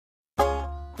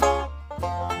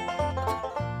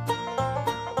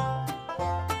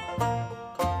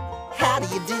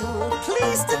you do?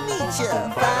 Pleased to meet you.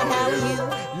 Fine, how are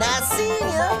you? Nice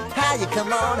seeing you. How you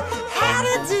come on? How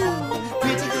to do?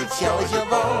 Pretty good show as you're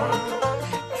born.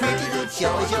 Pretty good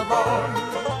show as you're born.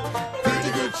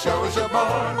 Pretty good show as you're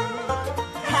born.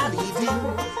 How do you do?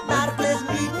 Not a pleasant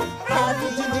meeting. How do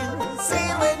you do? Say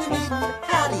it when you're meeting.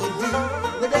 How do you do?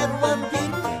 With everyone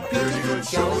beating. Pretty good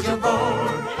show as you're born.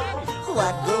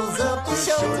 What goes up is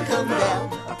sure to come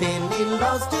down. A penny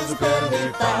lost is a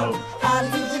penny found. How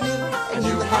do you do? And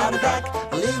you how to back.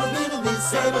 A little bit of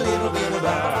this and a little bit of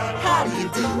that. How do you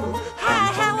do?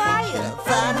 Hi, how are you?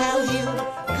 Fine, how are you?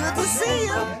 Good to see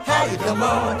you. How you come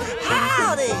on?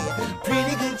 Howdy.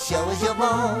 Pretty good show as you're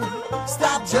born.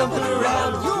 Stop jumping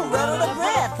around. You'll run out of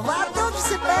breath. Why don't you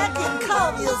sit back and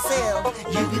calm yourself?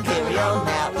 You can carry on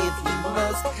now if you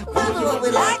must. We'll do what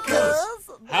we like, cuz.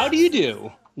 How do you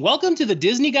do? Welcome to the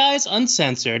Disney Guys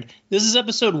Uncensored. This is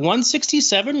episode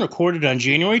 167, recorded on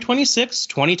January 26,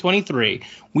 2023.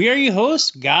 We are your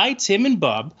hosts, Guy, Tim, and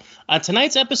Bub. On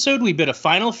tonight's episode, we bid a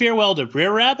final farewell to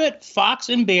Brer Rabbit, Fox,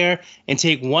 and Bear, and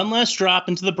take one last drop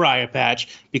into the Briar Patch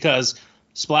because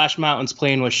Splash Mountain's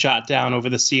plane was shot down over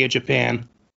the Sea of Japan.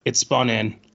 It spun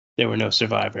in. There were no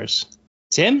survivors.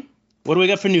 Tim, what do we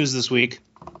got for news this week?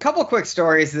 Couple quick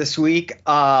stories this week.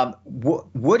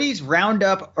 Woody's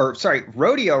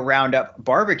Rodeo Roundup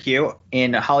Barbecue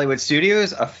in Hollywood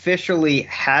Studios officially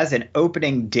has an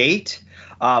opening date.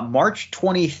 March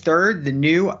 23rd, the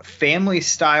new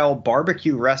family-style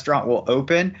barbecue restaurant will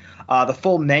open. The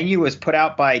full menu was put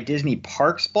out by Disney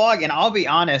Parks blog, and I'll be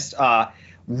honest,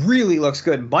 really looks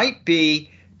good. Might be,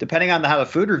 depending on how the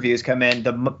food reviews come in,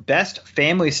 the best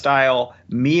family-style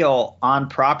meal on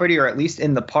property, or at least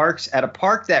in the parks, at a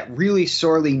park that really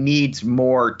sorely needs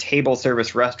more table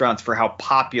service restaurants for how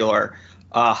popular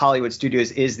Hollywood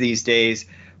Studios is these days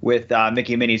with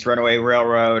Mickey and Minnie's Runaway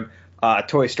Railroad,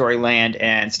 Toy Story Land,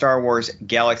 and Star Wars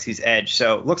Galaxy's Edge.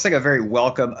 So looks like a very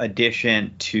welcome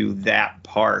addition to that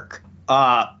park.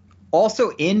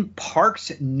 Also in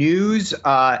parks news,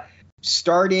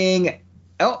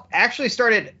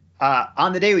 started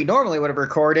on the day we normally would have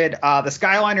recorded. The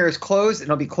Skyliner is closed, and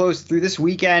it'll be closed through this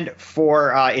weekend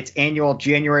for its annual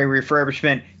January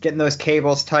refurbishment, getting those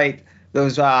cables tight,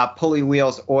 those pulley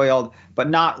wheels oiled, but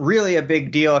not really a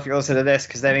big deal if you're listening to this,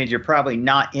 because that means you're probably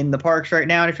not in the parks right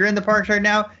now. And if you're in the parks right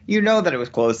now, you know that it was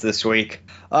closed this week.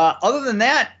 Other than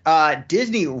that,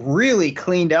 Disney really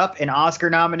cleaned up in Oscar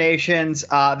nominations.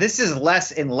 This is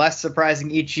less and less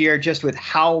surprising each year, just with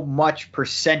how much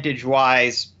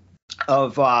percentage-wise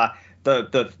of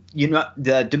the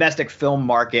domestic film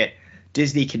market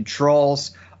Disney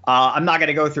controls. I'm not going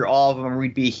to go through all of them.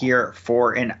 We'd be here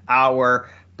for an hour,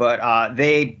 but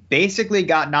they basically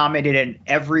got nominated in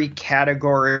every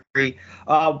category.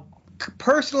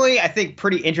 Personally, I think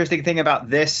pretty interesting thing about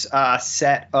this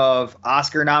set of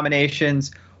Oscar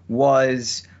nominations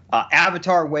was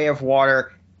Avatar: Way of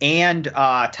Water and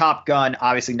Top Gun,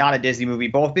 obviously not a Disney movie,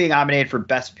 both being nominated for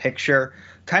Best Picture,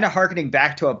 kind of harkening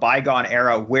back to a bygone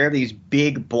era where these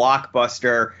big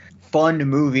blockbuster fun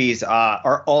movies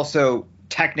are also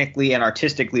technically and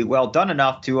artistically well done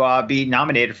enough to be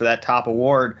nominated for that top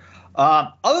award.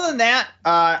 Other than that,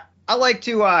 I like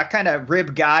to kind of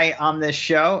rib Guy on this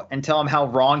show and tell him how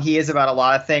wrong he is about a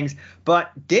lot of things.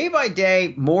 But day by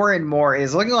day, more and more,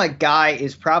 is looking like Guy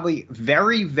is probably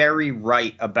very, very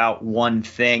right about one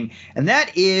thing, and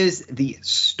that is the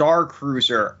Star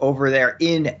Cruiser over there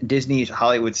in Disney's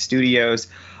Hollywood Studios.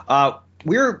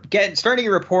 We're starting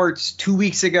reports 2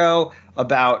 weeks ago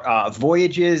about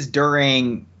voyages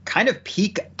during kind of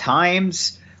peak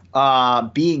times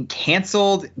being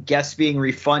canceled, guests being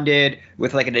refunded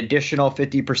with like an additional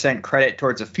 50% credit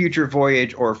towards a future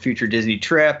voyage or a future Disney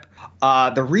trip.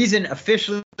 The reason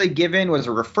officially given was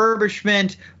a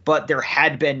refurbishment, but there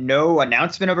had been no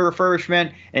announcement of a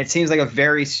refurbishment, and it seems like a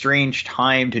very strange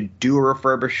time to do a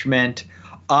refurbishment.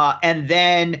 And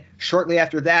then shortly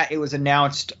after that, it was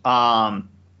announced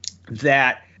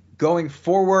that going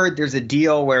forward, there's a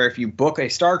deal where if you book a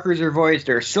Star Cruiser voyage,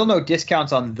 there are still no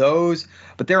discounts on those,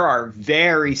 but there are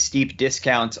very steep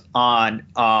discounts on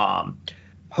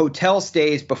hotel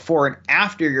stays before and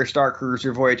after your Star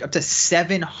Cruiser voyage, up to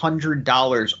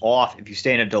 $700 off if you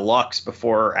stay in a deluxe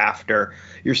before or after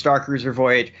your Star Cruiser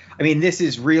voyage. I mean, this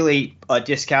is really a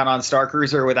discount on Star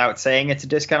Cruiser without saying it's a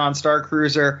discount on Star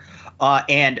Cruiser.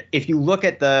 And if you look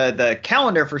at the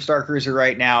calendar for Star Cruiser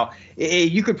right now,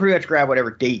 you could pretty much grab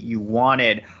whatever date you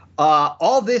wanted.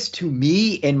 All this, to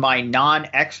me, in my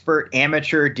non-expert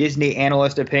amateur Disney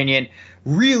analyst opinion,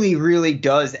 really, really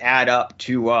does add up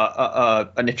to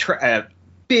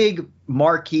big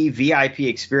marquee VIP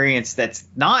experience that's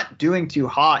not doing too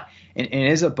hot and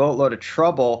is a boatload of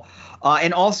trouble.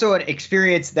 And also an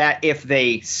experience that if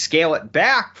they scale it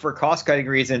back for cost-cutting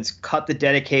reasons, cut the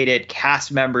dedicated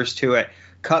cast members to it,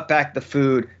 cut back the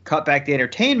food, cut back the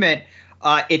entertainment,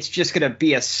 it's just going to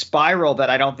be a spiral that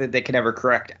I don't think they can ever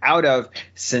correct out of,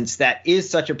 since that is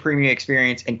such a premium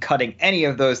experience, and cutting any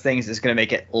of those things is going to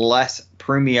make it less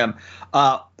premium.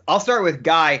 I'll start with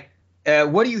Guy.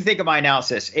 What do you think of my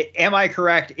analysis? Am I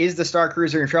correct? Is the Star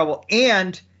Cruiser in trouble?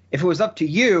 And if it was up to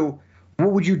you,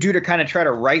 what would you do to kind of try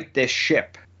to right this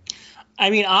ship? I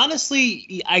mean,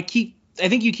 honestly, I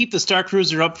think you keep the Star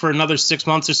Cruiser up for another 6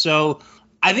 months or so.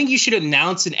 I think you should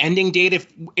announce an ending date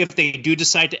if they do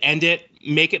decide to end it,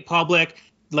 make it public,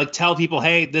 like tell people,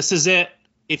 hey, this is it.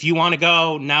 If you want to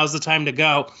go, now's the time to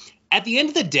go. At the end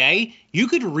of the day, you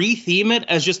could retheme it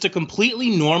as just a completely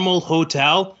normal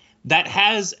hotel that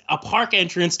has a park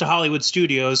entrance to Hollywood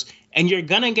Studios, and you're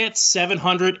going to get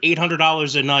 $700,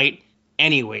 $800 a night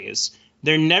anyways.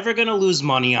 They're never going to lose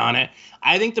money on it.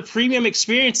 I think the premium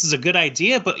experience is a good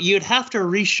idea, but you'd have to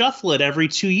reshuffle it every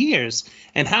 2 years.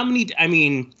 And how many, I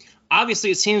mean,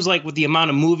 obviously it seems like with the amount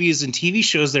of movies and TV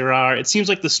shows there are, it seems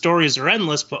like the stories are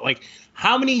endless, but like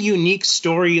how many unique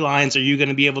storylines are you going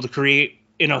to be able to create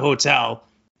in a hotel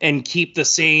and keep the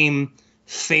same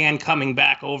fan coming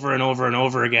back over and over and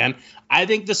over again? I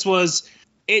think this was...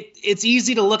 It's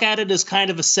easy to look at it as kind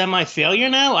of a semi-failure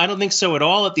now. I don't think so at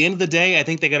all. At the end of the day, I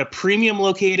think they got a premium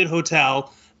located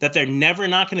hotel that they're never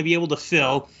not going to be able to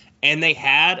fill, and they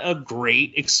had a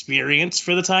great experience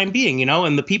for the time being, you know,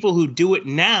 and the people who do it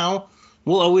now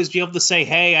will always be able to say,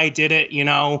 hey, I did it, you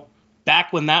know,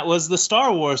 back when that was the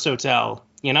Star Wars hotel,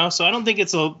 you know, so I don't think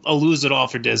it's a lose at all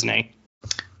for Disney.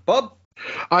 Bob?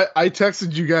 I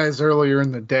texted you guys earlier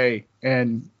in the day,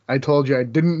 and I told you I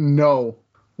didn't know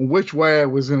which way I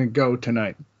was going to go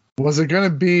tonight. Was it going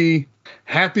to be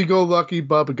happy-go-lucky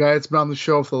Bub, a guy that's been on the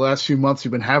show for the last few months,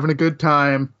 you've been having a good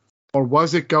time, or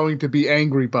was it going to be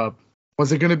angry Bub?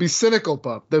 Was it going to be cynical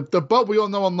Bub? The Bub we all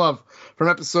know and love from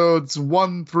episodes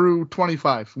 1 through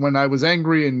 25, when I was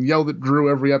angry and yelled at Drew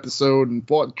every episode and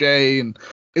fought Jay, and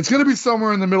it's going to be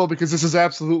somewhere in the middle because this is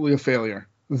absolutely a failure.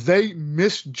 They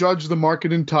misjudged the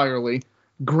market entirely.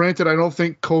 Granted, I don't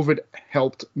think COVID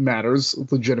helped matters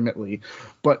legitimately,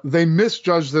 but they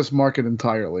misjudged this market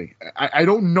entirely. I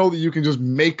don't know that you can just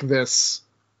make this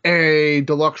a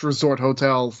deluxe resort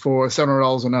hotel for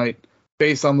 $700 a night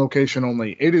based on location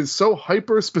only. It is so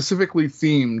hyper-specifically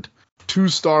themed to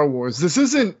Star Wars. This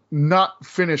isn't not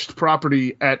finished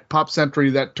property at Pop Century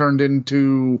that turned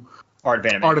into Art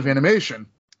of Animation.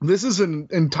 This is an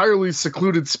entirely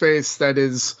secluded space that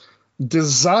is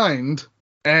designed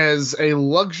as a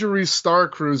luxury Star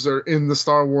Cruiser in the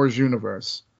Star Wars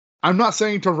universe. I'm not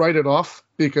saying to write it off,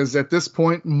 because at this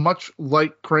point, much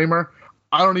like Kramer,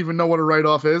 I don't even know what a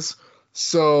write-off is.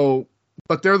 So,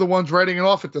 but they're the ones writing it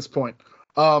off at this point.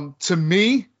 To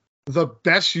me, the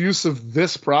best use of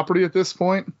this property at this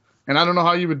point, and I don't know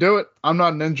how you would do it, I'm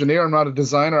not an engineer, I'm not a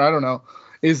designer, I don't know,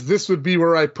 is this would be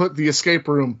where I put the escape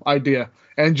room idea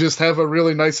and just have a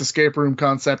really nice escape room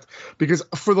concept. Because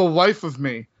for the life of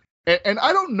me, and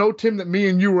I don't know, Tim, that me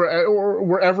and you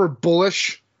were ever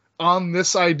bullish on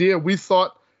this idea. We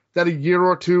thought that a year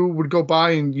or two would go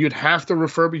by and you'd have to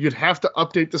refurbish, you'd have to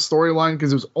update the storyline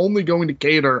because it was only going to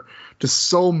cater to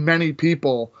so many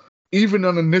people, even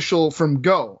on initial from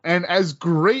go. And as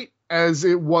great as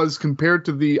it was compared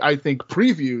to the, I think,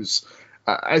 previews,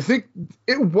 I think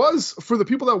it was, for the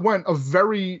people that went, a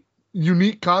very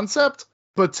unique concept.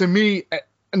 But to me,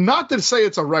 not to say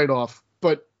it's a write-off,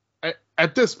 but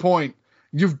at this point,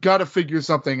 you've got to figure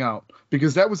something out,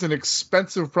 because that was an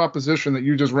expensive proposition that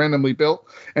you just randomly built,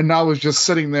 and now is just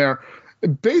sitting there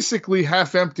basically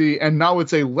half empty, and now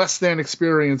it's a less than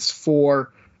experience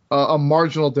for a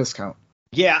marginal discount.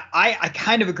 Yeah, I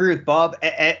kind of agree with Bob.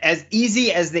 As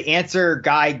easy as the answer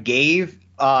Guy gave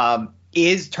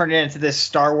is turning it into this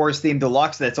Star Wars themed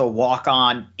deluxe that's a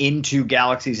walk-on into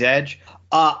Galaxy's Edge,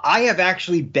 I have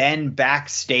actually been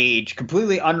backstage,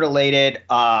 completely unrelated.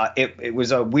 It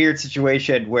was a weird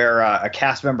situation where a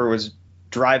cast member was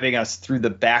driving us through the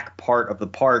back part of the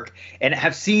park, and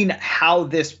have seen how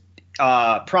this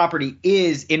property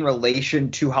is in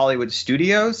relation to Hollywood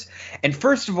Studios. And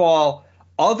first of all,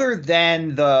 other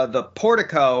than the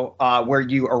portico where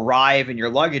you arrive and your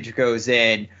luggage goes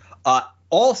in,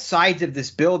 all sides of this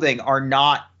building are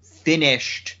not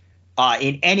finished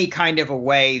in any kind of a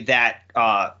way that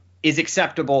is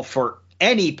acceptable for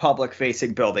any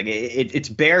public-facing building. It's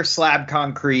bare slab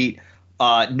concrete,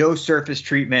 no surface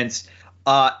treatments.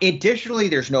 Additionally,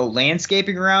 there's no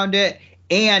landscaping around it,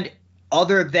 and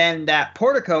other than that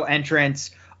portico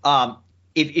entrance,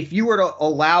 if you were to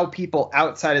allow people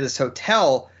outside of this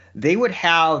hotel, they would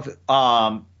have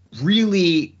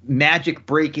really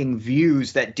magic-breaking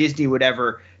views that Disney would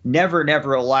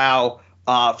never allow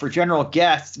for general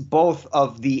guests, both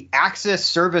of the access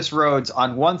service roads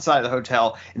on one side of the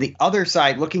hotel and the other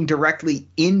side looking directly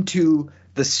into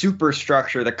the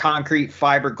superstructure, the concrete,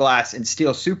 fiberglass, and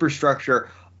steel superstructure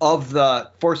of the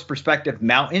forced perspective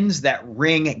mountains that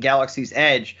ring Galaxy's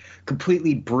Edge,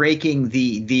 completely breaking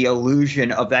the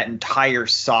illusion of that entire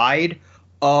side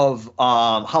of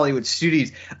Hollywood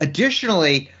Studios.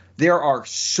 Additionally, there are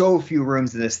so few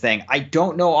rooms in this thing. I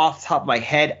don't know off the top of my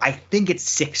head. I think it's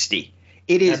 60.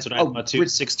 It is a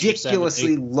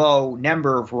ridiculously low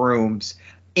number of rooms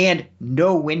and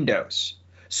no windows.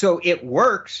 So it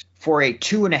works for a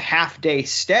 2.5 day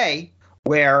stay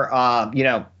where,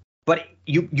 but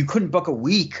you couldn't book a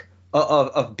week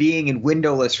of being in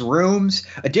windowless rooms.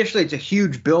 Additionally, it's a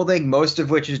huge building, most of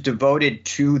which is devoted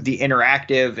to the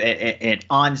interactive and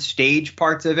on-stage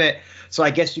parts of it. So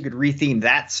I guess you could retheme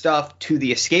that stuff to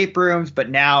the escape rooms, but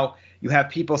now you have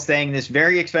people staying in this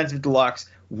very expensive deluxe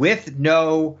with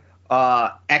no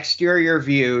exterior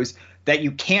views, that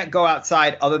you can't go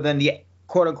outside other than the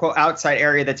quote-unquote outside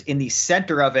area that's in the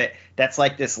center of it. That's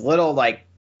like this little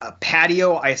a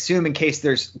patio, I assume, in case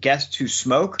there's guests who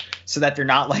smoke, so that they're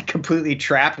not like completely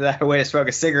trapped without a way to smoke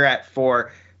a cigarette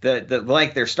for the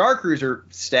length their Star Cruiser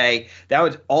stay. That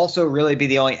would also really be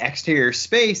the only exterior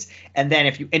space. And then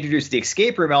if you introduce the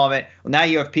escape room element, well, now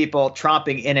you have people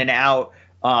tromping in and out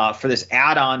for this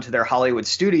add-on to their Hollywood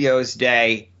Studios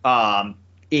day,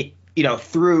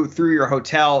 through your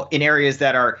hotel in areas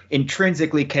that are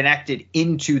intrinsically connected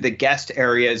into the guest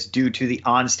areas due to the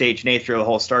onstage nature of the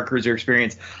whole Star Cruiser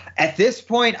experience. At this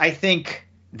point, I think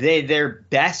their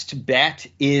best bet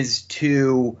is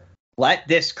to let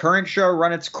this current show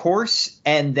run its course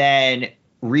and then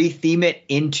retheme it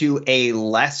into a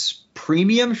less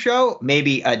premium show,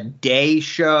 maybe a day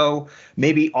show,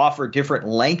 maybe offer different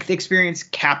length experience,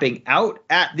 capping out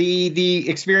at the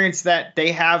experience that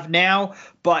they have now,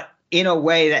 but in a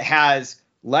way that has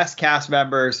less cast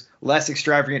members, less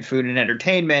extravagant food and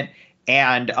entertainment,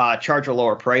 and charge a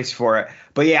lower price for it.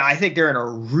 But yeah, I think they're in a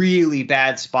really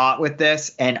bad spot with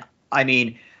this. And I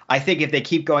mean, I think if they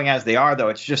keep going as they are, though,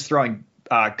 it's just throwing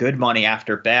good money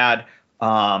after bad.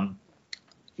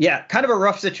 Yeah, kind of a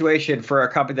rough situation for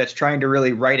a company that's trying to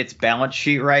really right its balance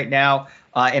sheet right now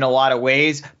in a lot of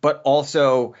ways, but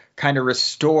also kind of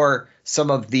restore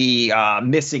some of the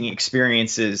missing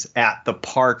experiences at the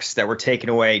parks that were taken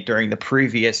away during the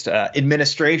previous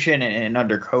administration and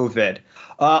under COVID.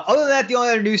 Other than that, the only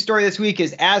other news story this week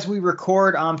is, as we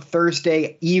record on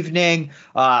Thursday evening,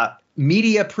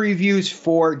 media previews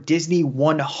for Disney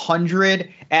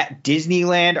 100 at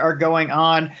Disneyland are going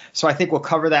on. So I think we'll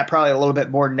cover that probably a little bit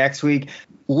more next week.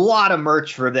 A lot of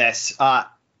merch for this.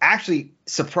 Actually,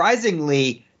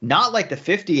 surprisingly, not like the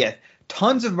 50th.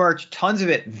 Tons of merch, tons of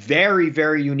it very,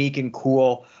 very unique and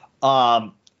cool.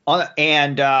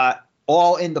 And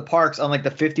all in the parks, unlike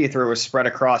the 50th where it was spread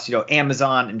across,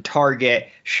 Amazon and Target,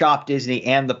 Shop Disney,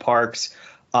 and the parks.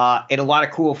 And a lot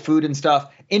of cool food and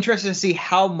stuff. Interested to see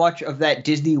how much of that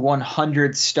Disney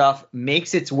 100 stuff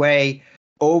makes its way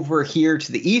over here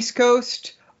to the East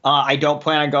Coast. I don't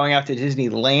plan on going out to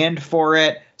Disneyland for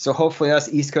it, so hopefully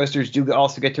us East Coasters do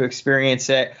also get to experience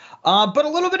it. But a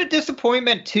little bit of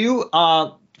disappointment, too,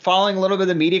 following a little bit of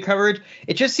the media coverage.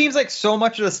 It just seems like so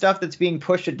much of the stuff that's being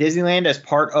pushed at Disneyland as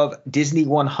part of Disney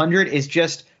 100 is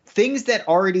just things that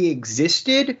already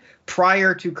existed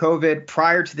prior to COVID,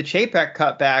 prior to the Chapek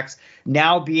cutbacks,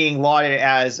 now being lauded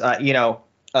as,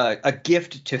 a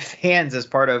gift to fans as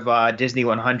part of Disney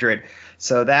 100.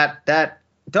 So that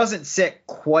doesn't sit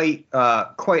quite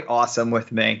awesome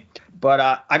with me.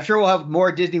 But I'm sure we'll have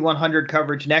more Disney 100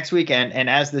 coverage next week and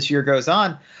as this year goes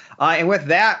on. And with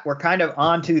that, we're kind of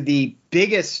on to the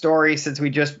biggest story since we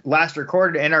just last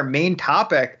recorded, and our main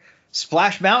topic.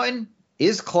 Splash Mountain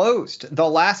is closed. The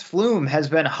last flume has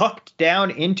been hooked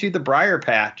down into the briar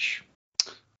patch.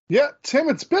 Yeah, Tim,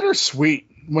 it's bittersweet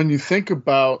when you think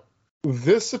about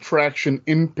this attraction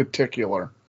in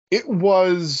particular. It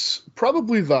was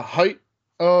probably the height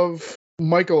of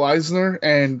Michael Eisner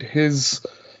and his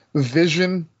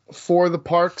vision for the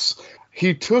parks.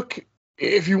 He took,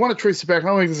 if you want to trace it back, I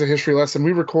don't think this is a history lesson.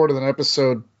 We recorded an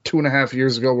episode 2.5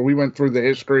 years ago where we went through the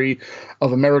history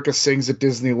of America Sings at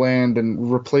Disneyland and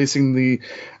moving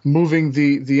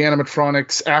the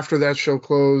animatronics after that show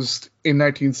closed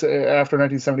after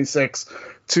 1976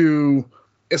 to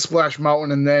Splash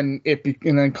Mountain, and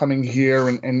then coming here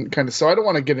and kind of. So I don't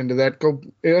want to get into that. I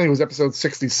think it was episode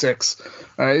 66.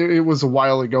 It was a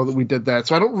while ago that we did that,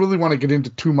 so I don't really want to get into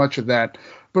too much of that.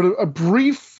 But a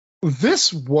brief.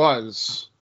 This was,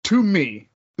 to me,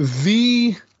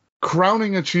 the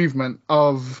crowning achievement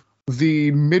of the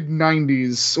mid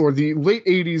 90s or the late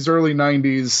 80s, early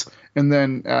 90s, and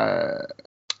then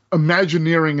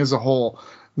Imagineering as a whole.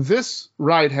 This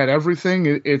ride had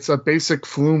everything. It's a basic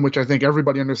flume, which I think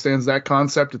everybody understands that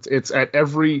concept. It's at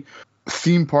every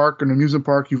theme park and amusement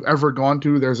park you've ever gone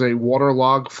to. There's a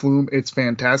waterlog flume. It's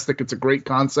fantastic. It's a great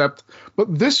concept.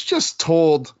 But this just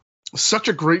told such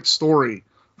a great story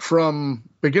from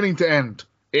beginning to end.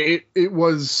 It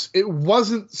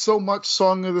wasn't so much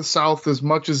Song of the South as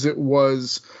much as it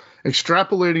was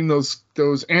extrapolating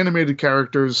those animated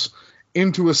characters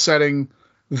into a setting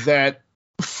that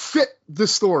fit the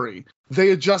story.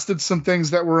 They adjusted some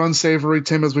things that were unsavory,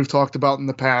 Tim, as we've talked about in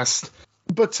the past.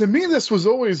 But to me, this was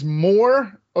always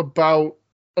more about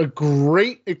a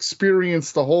great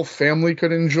experience the whole family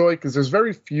could enjoy, because there's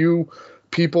very few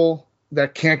people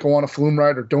that can't go on a flume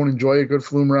ride or don't enjoy a good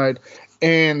flume ride.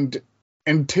 And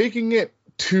taking it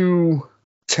to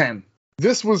 10.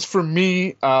 This was, for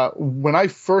me, when I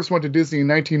first went to Disney in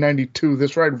 1992,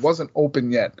 this ride wasn't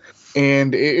open yet.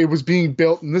 And it was being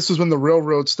built, and this was when the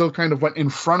railroad still kind of went in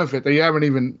front of it. They hadn't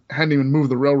even moved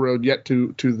the railroad yet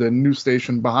to the new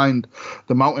station behind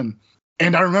the mountain.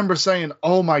 And I remember saying,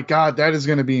 oh my God, that is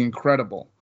going to be incredible.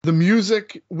 The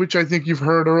music, which I think you've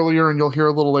heard earlier and you'll hear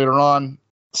a little later on,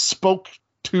 spoke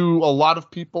to a lot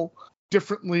of people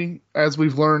differently, as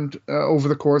we've learned over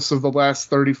the course of the last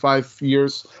 35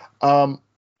 years.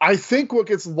 I think what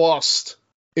gets lost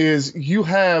is you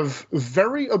have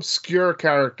very obscure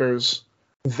characters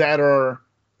that are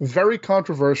very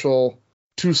controversial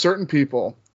to certain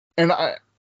people. And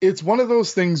it's one of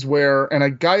those things where, and a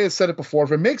guy has said it before,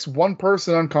 if it makes one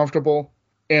person uncomfortable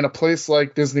in a place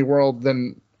like Disney World,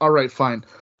 then all right, fine.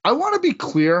 I want to be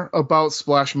clear about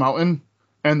Splash Mountain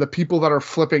and the people that are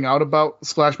flipping out about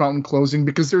Splash Mountain closing,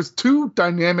 because there's two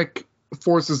dynamic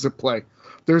forces at play.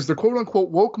 There's the quote-unquote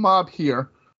woke mob here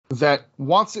that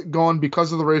wants it gone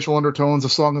because of the racial undertones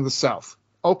of Song of the South.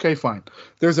 Okay, fine.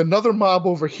 There's another mob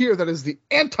over here that is the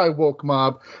anti-woke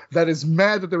mob that is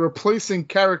mad that they're replacing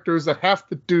characters that have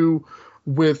to do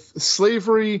with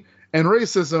slavery and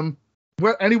racism,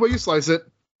 any way you slice it,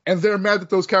 and they're mad that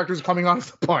those characters are coming out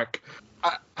of the park.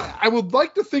 I would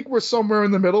like to think we're somewhere in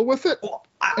the middle with it. Well,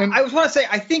 I was want to say,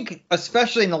 I think,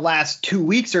 especially in the last 2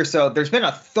 weeks or so, there's been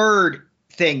a third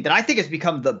thing that I think has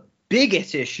become the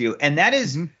biggest issue, and that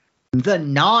is the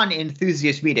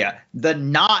non-enthusiast media, the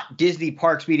not Disney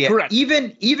Parks media. Correct.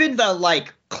 Even the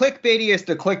like clickbaitiest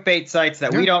of clickbait sites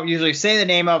that we don't usually say the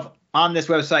name of on this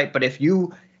website, but if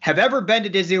you have ever been to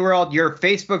Disney World, your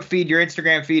Facebook feed, your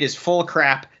Instagram feed is full of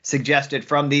crap suggested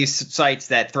from these sites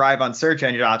that thrive on search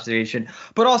engine optimization,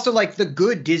 but also like the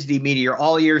good Disney media, your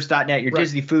allears.net, your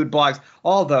Disney food blogs,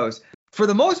 all those. For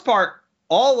the most part,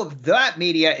 all of that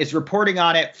media is reporting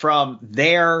on it from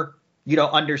their,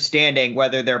 understanding,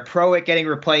 whether they're pro it getting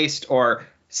replaced or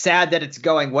sad that it's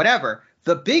going, whatever.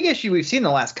 The big issue we've seen in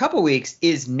the last couple weeks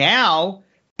is now,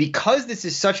 because this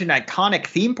is such an iconic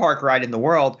theme park ride in the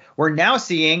world, we're now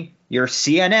seeing your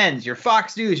CNNs, your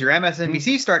Fox News, your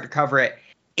MSNBC start to cover it.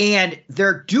 And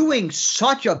they're doing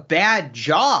such a bad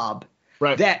job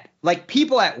that like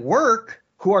people at work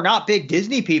who are not big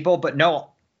Disney people, but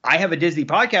know I have a Disney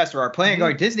podcast or are planning on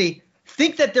going to Disney,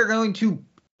 think that they're going to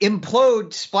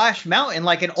implode Splash Mountain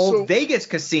like an old Vegas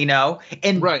casino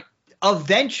and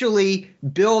eventually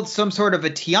build some sort of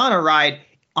a Tiana ride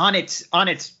on its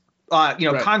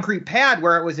concrete pad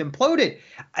where it was imploded.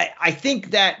 I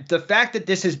think that the fact that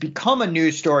this has become a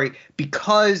news story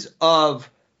because of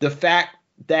the fact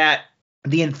that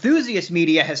the enthusiast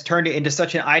media has turned it into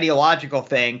such an ideological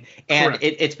thing, and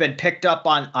it's been picked up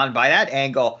on by that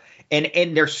angle.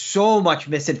 And there's so much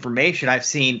misinformation I've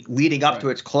seen leading up to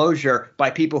its closure by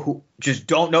people who just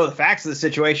don't know the facts of the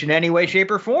situation in any way, shape,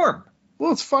 or form.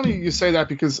 Well, it's funny you say that,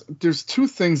 because there's two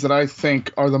things that I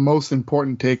think are the most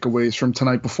important takeaways from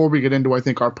tonight before we get into, I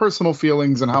think, our personal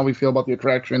feelings and how we feel about the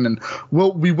attraction. And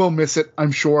we will miss it,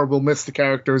 I'm sure. We'll miss the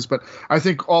characters. But I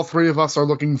think all three of us are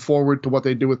looking forward to what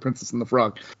they do with Princess and the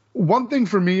Frog. One thing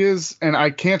for me is, and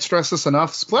I can't stress this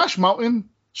enough, Splash Mountain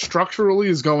structurally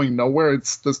is going nowhere.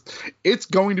 It's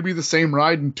going to be the same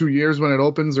ride in 2 years when it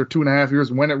opens, or 2.5 years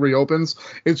when it reopens.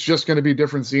 It's just going to be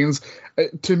different scenes.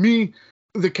 To me,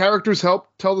 the characters help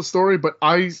tell the story, but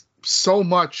I so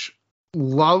much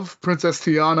love Princess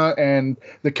Tiana and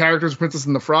the characters of Princess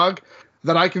and the Frog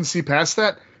that I can see past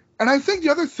that. And I think the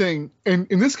other thing, and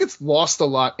this gets lost a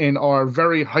lot in our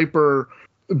very hyper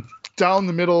down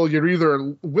the middle, you're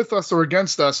either with us or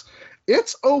against us.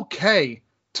 It's okay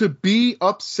to be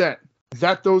upset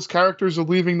that those characters are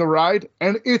leaving the ride,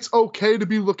 and it's okay to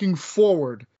be looking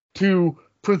forward to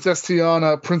Princess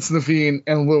Tiana, Prince Naveen,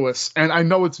 and Louis. And I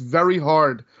know it's very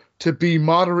hard to be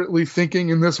moderately thinking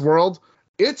in this world.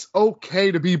 It's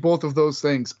okay to be both of those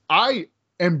things. I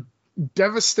am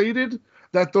devastated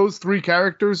that those three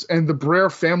characters and the Brer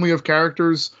family of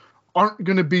characters aren't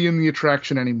going to be in the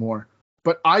attraction anymore.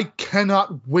 But I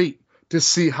cannot wait to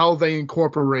see how they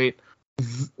incorporate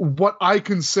what I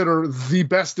consider the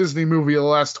best Disney movie of the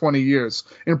last 20 years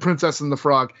in Princess and the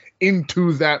Frog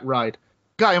into that ride.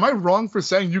 Guy, am I wrong for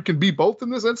saying you can be both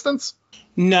in this instance?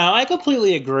 No, I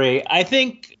completely agree. I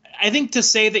think to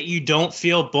say that you don't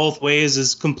feel both ways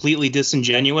is completely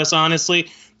disingenuous,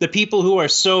 honestly. The people who are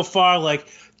so far like,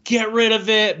 get rid of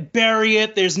it, bury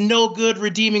it, there's no good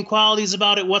redeeming qualities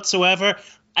about it whatsoever,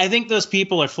 I think those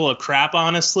people are full of crap,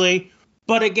 honestly.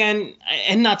 But again,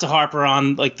 and not to harper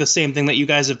on like the same thing that you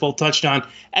guys have both touched on,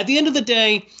 at the end of the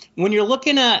day, when you're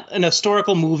looking at an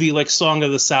historical movie like Song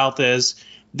of the South is,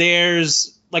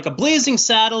 there's like a Blazing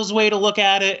Saddles way to look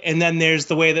at it, and then there's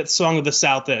the way that Song of the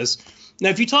South is. Now,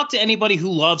 if you talk to anybody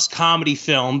who loves comedy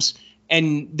films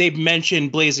and they've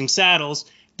mentioned Blazing Saddles,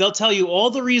 they'll tell you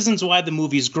all the reasons why the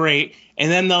movie's great,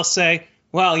 and then they'll say,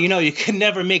 well, you could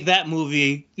never make that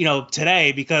movie,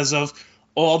 today because of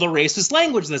all the racist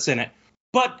language that's in it.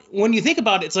 But when you think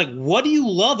about it, it's like, what do you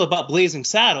love about Blazing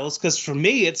Saddles? Because for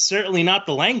me, it's certainly not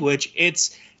the language.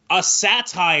 It's a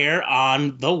satire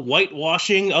on the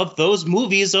whitewashing of those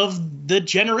movies of the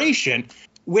generation.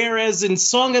 Whereas in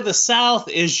Song of the South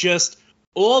is just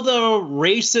all the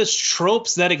racist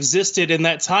tropes that existed in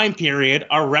that time period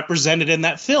are represented in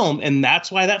that film. And that's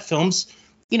why that film's,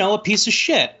 a piece of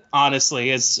shit,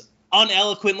 honestly. As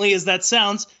uneloquently as that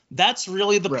sounds, that's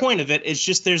really the point of it. It's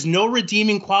just there's no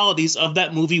redeeming qualities of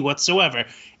that movie whatsoever.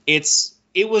 It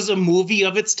was a movie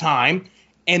of its time,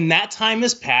 and that time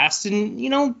has passed,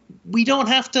 and, we don't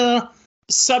have to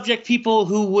subject people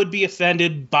who would be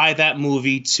offended by that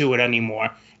movie to it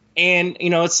anymore. And,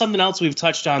 it's something else we've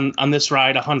touched on this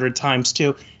ride 100 times,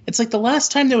 too. It's like the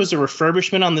last time there was a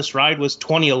refurbishment on this ride was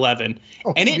 2011,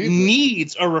 and it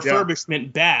needs a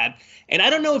refurbishment bad. And I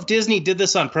don't know if Disney did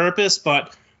this on purpose,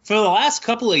 but for the last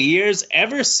couple of years,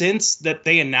 ever since that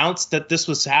they announced that this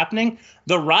was happening,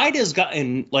 the ride has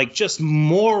gotten like just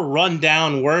more run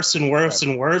down, worse and worse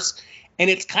and worse. And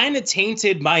it's kind of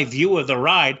tainted my view of the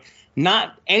ride.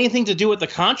 Not anything to do with the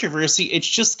controversy. It's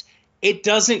just,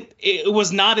 it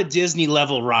was not a Disney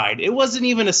level ride. It wasn't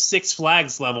even a Six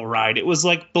Flags level ride. It was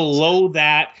like below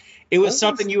that. It was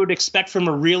something you would expect from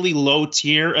a really low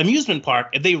tier amusement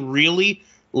park. They really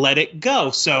let it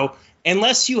go. So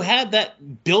unless you had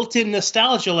that built-in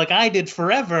nostalgia like I did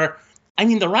forever, I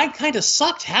mean, the ride kind of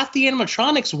sucked. Half the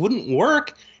animatronics wouldn't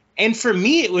work. And for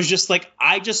me, it was just like,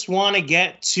 I just want to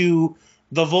get to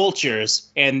the vultures.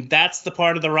 And that's the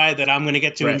part of the ride that I'm going to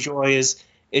get to enjoy is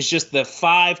just the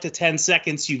 5 to 10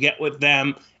 seconds you get with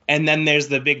them. And then there's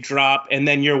the big drop. And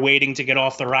then you're waiting to get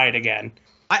off the ride again.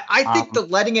 I think the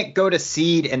letting it go to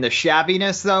seed and the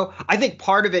shabbiness, though, I think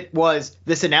part of it was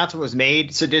this announcement was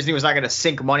made, so Disney was not going to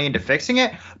sink money into fixing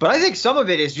it. But I think some of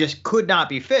it is just could not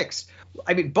be fixed.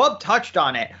 I mean, Bub touched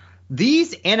on it.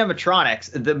 These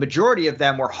animatronics, the majority of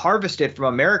them were harvested from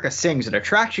America Sings, an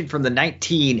attraction from the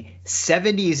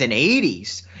 1970s and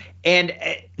 80s. And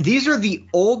these are the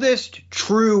oldest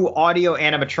true audio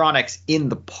animatronics in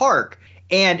the park.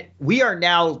 And we are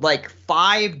now like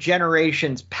 5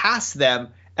 generations past them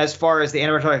as far as the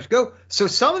animatronics go. So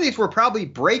some of these were probably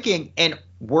breaking and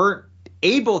weren't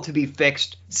able to be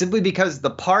fixed simply because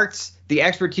the parts, the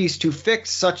expertise to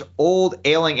fix such old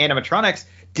ailing animatronics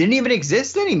didn't even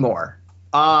exist anymore.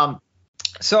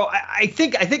 So I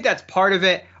think that's part of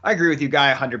it. I agree with you,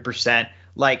 Guy, 100%.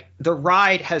 Like, the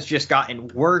ride has just gotten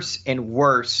worse and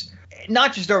worse,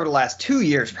 not just over the last 2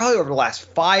 years, probably over the last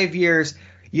 5 years.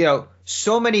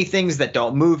 So many things that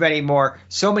don't move anymore,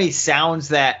 so many sounds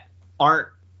that aren't,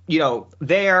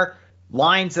 there,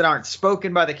 lines that aren't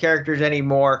spoken by the characters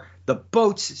anymore, the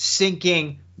boats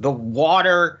sinking, the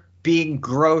water being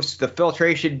gross, the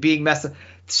filtration being messed up.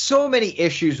 So many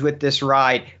issues with this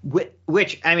ride,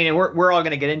 which, I mean, we're all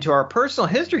going to get into our personal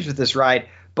histories with this ride,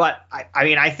 but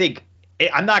I think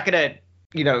I'm not going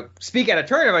to, speak out of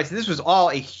turn. I said this was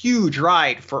all a huge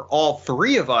ride for all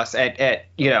three of us at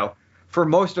for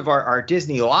most of our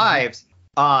Disney lives.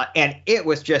 And it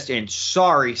was just in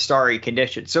sorry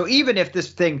condition. So even if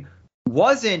this thing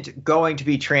wasn't going to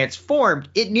be transformed,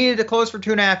 it needed to close for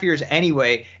 2.5 years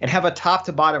anyway and have a top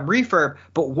to bottom refurb.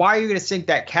 But why are you going to sink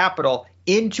that capital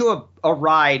into a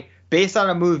ride based on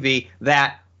a movie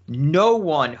that no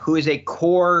one who is a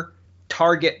core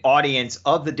target audience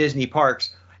of the Disney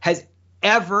parks has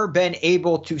ever been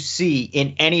able to see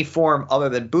in any form other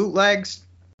than bootlegs?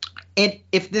 And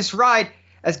if this ride,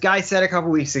 as Guy said a couple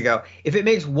weeks ago, if it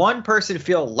makes one person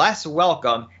feel less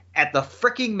welcome at the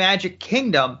freaking Magic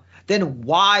Kingdom, then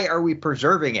why are we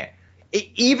preserving it?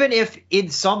 Even if in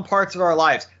some parts of our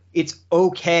lives it's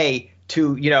okay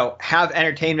to, have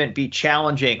entertainment be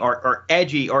challenging or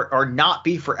edgy or not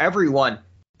be for everyone,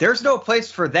 there's no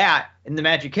place for that in the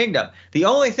Magic Kingdom. The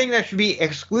only thing that should be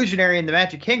exclusionary in the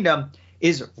Magic Kingdom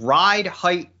is ride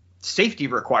height safety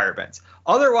requirements.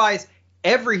 Otherwise,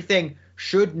 everything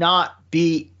should not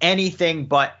be anything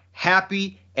but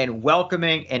happy and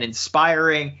welcoming and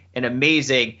inspiring and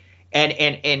amazing.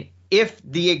 And if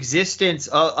the existence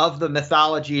of the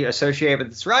mythology associated with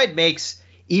this ride makes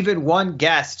even one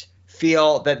guest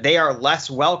feel that they are less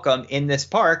welcome in this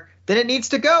park, then it needs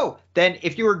to go. Then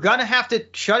if you were going to have to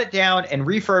shut it down and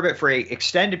refurb it for an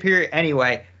extended period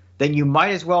anyway, then you might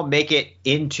as well make it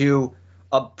into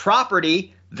a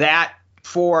property that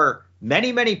for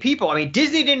many, many people, I mean,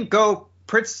 Disney didn't go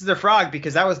Princess of the Frog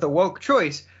because that was the woke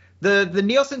choice. The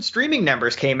Nielsen streaming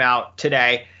numbers came out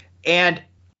today, and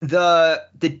the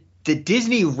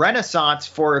Disney renaissance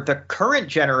for the current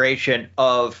generation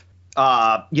of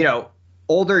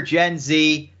older Gen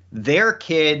Z, their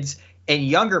kids, and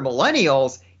younger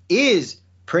millennials is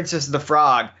Princess of the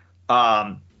Frog,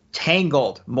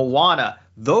 Tangled, Moana.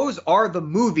 Those are the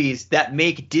movies that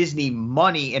make Disney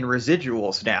money in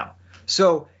residuals now.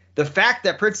 So the fact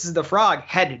that Princess of the Frog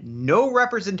had no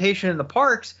representation in the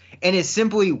parks and is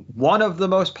simply one of the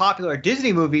most popular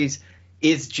Disney movies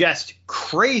is just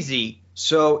crazy.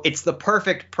 So it's the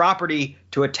perfect property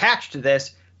to attach to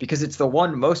this because it's the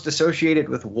one most associated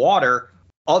with water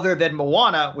other than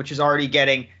Moana, which is already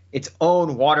getting its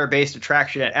own water-based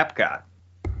attraction at Epcot.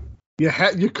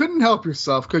 You couldn't help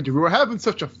yourself, could you? We were having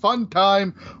such a fun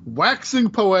time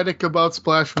waxing poetic about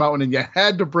Splash Mountain, and you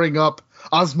had to bring up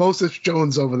Osmosis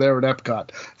Jones over there at Epcot.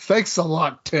 Thanks a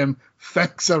lot, Tim.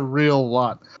 Thanks a real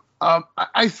lot.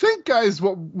 I think, guys,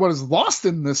 what is lost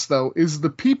in this, though, is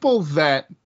the people that,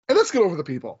 and let's get over the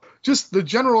people, just the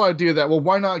general idea that, well,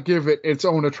 why not give it its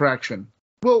own attraction?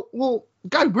 Well,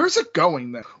 Guy, where's it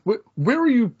going then? Where are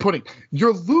you putting?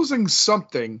 You're losing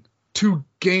something to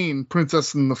gain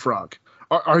Princess and the Frog.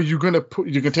 Are you going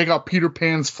to take out Peter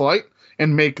Pan's Flight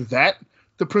and make that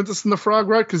the Princess and the Frog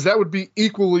ride? Because that would be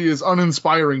equally as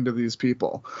uninspiring to these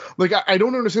people. Like, I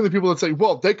don't understand the people that say,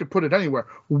 well, they could put it anywhere.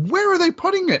 Where are they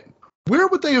putting it? Where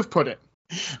would they have put it?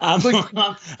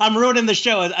 I'm ruining the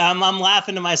show. I'm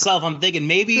laughing to myself. I'm thinking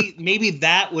maybe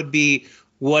that would be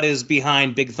what is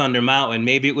behind Big Thunder Mountain.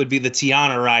 Maybe it would be the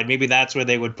Tiana ride. Maybe that's where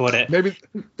they would put it. Maybe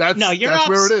that's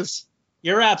where it is.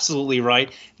 You're absolutely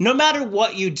right. No matter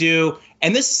what you do,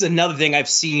 and this is another thing I've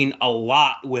seen a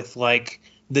lot with like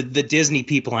the Disney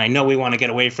people. I know we want to get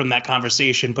away from that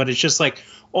conversation, but it's just like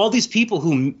all these people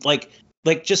who like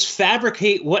just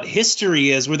fabricate what history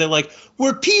is, where they're like,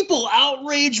 were people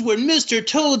outraged when Mr.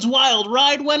 Toad's Wild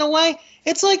Ride went away?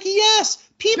 It's like, yes,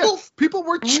 people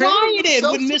were rioted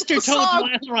when Mr. Toad's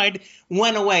Wild Ride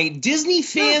went away. Disney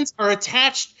fans are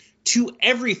attached to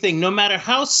everything, no matter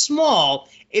how small.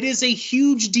 It is a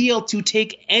huge deal to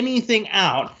take anything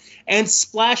out. And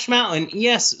Splash Mountain,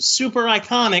 yes, super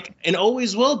iconic and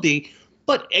always will be.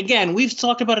 But again, we've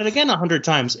talked about it again 100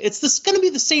 times. It's going to be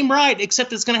the same ride,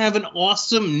 except it's going to have an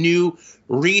awesome new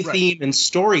re-theme and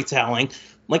storytelling.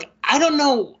 Like, I don't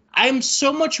know. I'm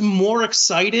so much more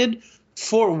excited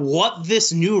for what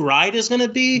this new ride is going to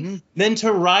be than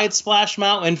to ride Splash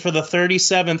Mountain for the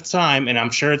 37th time. And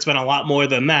I'm sure it's been a lot more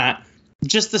than that.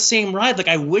 Just the same ride. Like,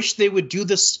 I wish they would do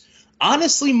this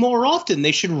honestly more often.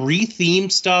 They should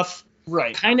re-theme stuff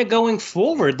kind of going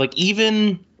forward. Like,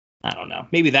 even, I don't know,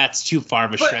 maybe that's too far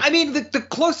of a stretch. I mean, the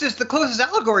closest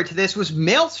allegory to this was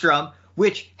Maelstrom,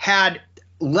 which had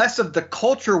less of the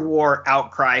culture war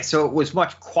outcry, so it was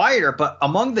much quieter. But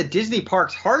among the Disney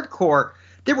parks hardcore,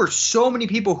 there were so many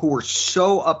people who were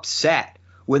so upset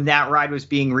when that ride was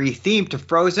being re-themed to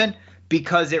Frozen,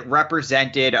 because it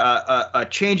represented a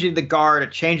changing the guard, a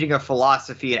changing of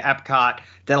philosophy at Epcot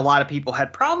that a lot of people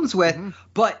had problems with.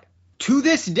 But to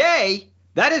this day,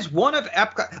 that is one of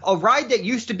Epcot, a ride that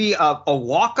used to be a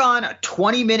walk-on, a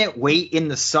 20-minute wait in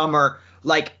the summer,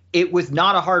 like it was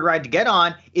not a hard ride to get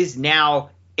on, is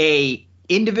now a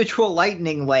individual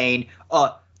lightning lane,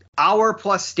 hour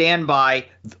plus standby,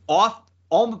 off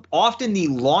often the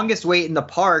longest wait in the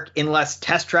park unless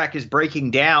Test Track is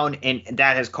breaking down, and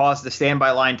that has caused the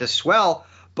standby line to swell.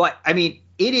 But I mean,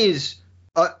 it is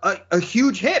a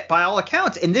huge hit by all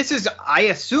accounts, and this is, I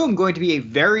assume, going to be a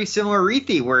very similar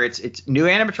Rethi, where it's new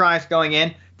animatronics going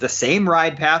in, the same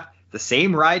ride path, the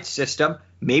same ride system,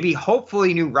 maybe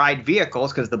hopefully new ride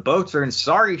vehicles, because the boats are in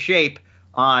sorry shape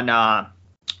on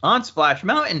Splash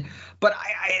Mountain. But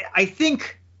I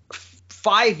think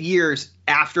 5 years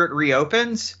after it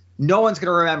reopens, no one's going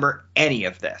to remember any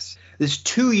of this. There's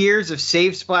 2 years of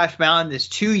Save Splash Mountain. There's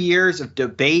 2 years of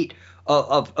debate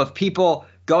of people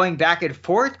going back and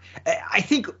forth. I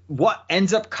think what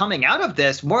ends up coming out of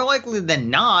this, more likely than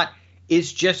not,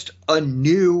 is just a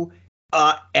new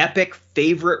epic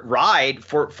favorite ride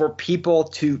for people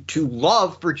to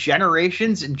love for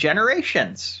generations and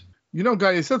generations. You know,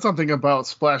 Guy, you said something about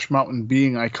Splash Mountain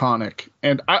being iconic,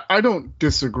 and I don't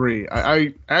disagree.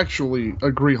 I actually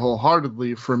agree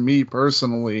wholeheartedly. For me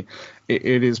personally,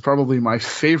 it is probably my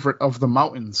favorite of the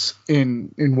mountains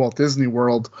in Walt Disney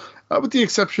World, with the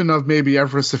exception of maybe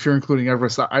Everest. If you're including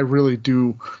Everest, I really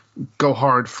do go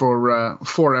hard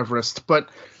for Everest.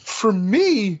 But for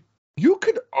me, you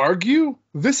could argue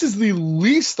this is the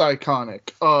least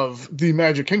iconic of the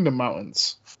Magic Kingdom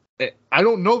mountains. I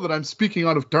don't know that I'm speaking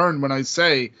out of turn when I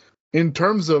say, in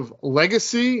terms of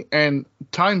legacy and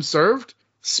time served,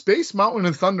 Space Mountain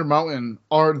and Thunder Mountain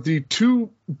are the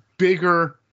two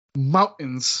bigger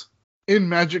mountains in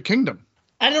Magic Kingdom.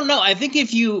 I don't know. I think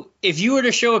if you were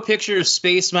to show a picture of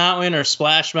Space Mountain or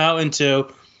Splash Mountain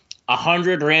to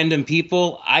 100 random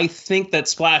people, I think that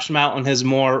Splash Mountain has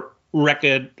more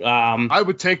record. I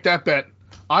would take that bet.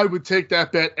 I would take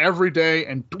that bet every day,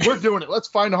 and we're doing it. Let's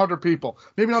find 100 people.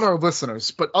 Maybe not our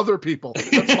listeners, but other people.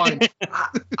 Let's find.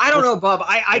 I don't know, Bub.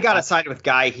 I got to side with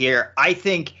Guy here. I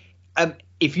think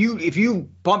if you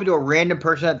bump into a random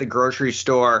person at the grocery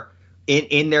store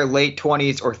in their late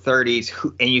 20s or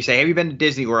 30s, and you say, "Have you been to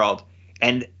Disney World?"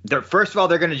 And first of all,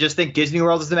 they're going to just think Disney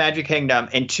World is the Magic Kingdom,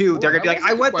 and two, they're going to be like,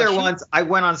 "I went there once. I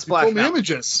went on Splash Mountain."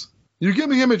 Images. You give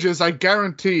me images, I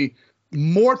guarantee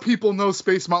more people know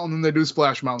Space Mountain than they do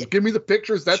Splash Mountain. Give me the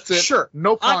pictures, that's it. Sure.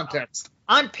 No context.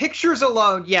 On pictures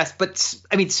alone, yes, but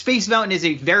I mean, Space Mountain is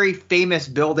a very famous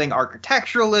building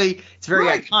architecturally. It's very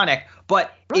iconic.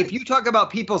 But if you talk about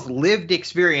people's lived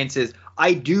experiences,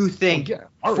 I do think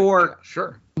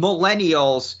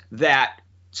millennials that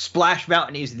Splash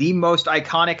Mountain is the most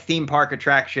iconic theme park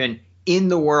attraction in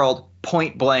the world,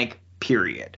 point blank,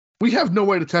 period. We have no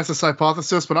way to test this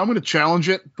hypothesis, but I'm going to challenge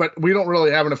it. But we don't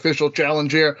really have an official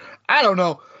challenge here. I don't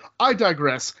know. I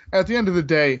digress. At the end of the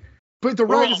day, but the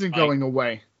ride isn't going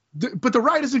away. But the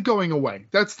ride isn't going away.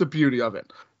 That's the beauty of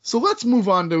it. So let's move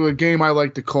on to a game I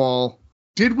like to call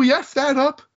Did We F That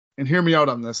Up? And hear me out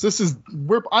on this.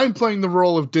 I'm playing the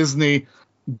role of Disney.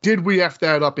 Did we F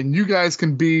that up? And you guys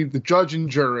can be the judge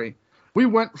and jury. We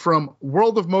went from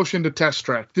World of Motion to Test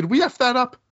Track. Did we F that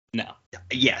up? No.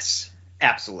 Yes.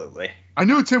 Absolutely. I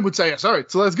knew Tim would say yes. All right,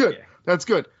 so that's good. Yeah. That's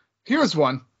good. Here's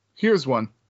one.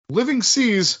 Living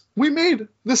Seas. We made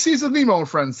the Seas of Nemo and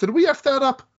Friends. Did we F that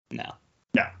up? No.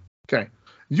 No. Okay.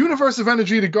 Universe of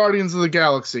Energy to Guardians of the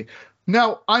Galaxy.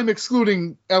 Now, I'm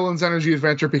excluding Ellen's Energy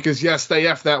Adventure because, yes, they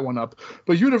F that one up.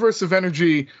 But Universe of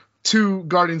Energy to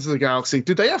Guardians of the Galaxy.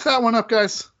 Did they F that one up,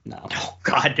 guys? No. Oh,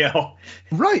 God, no.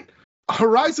 Right.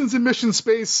 Horizons and Mission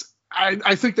Space,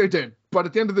 I think they did. But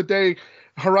at the end of the day,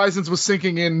 Horizons was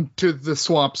sinking into the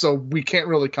swamp, so we can't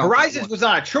really count. Horizons was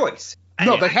not a choice.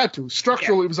 No, they had to.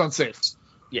 Structurally, it was unsafe.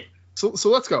 Yeah. So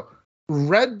let's go.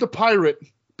 Red the pirate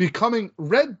becoming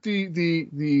Red the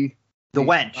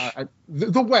wench.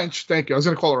 The wench. Thank you. I was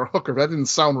going to call her a hooker. But that didn't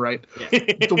sound right. Yeah.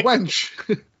 The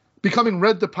wench becoming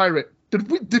Red the pirate.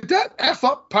 Did that F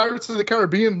up Pirates of the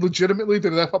Caribbean? Legitimately,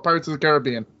 did it F up Pirates of the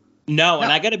Caribbean? No,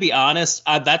 and I got to be honest,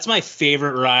 that's my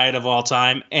favorite ride of all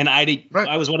time. And I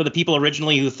was one of the people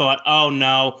originally who thought, oh,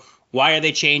 no, why are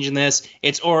they changing this?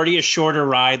 It's already a shorter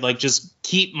ride. Like, just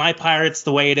keep my Pirates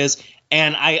the way it is.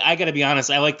 And I got to be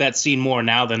honest, I like that scene more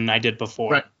now than I did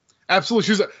before. Right.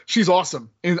 Absolutely. She's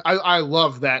awesome. And I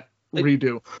love that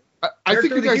redo. I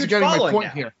think you guys are getting my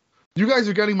point here. You guys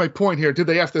are getting my point here. Did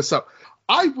they F this up?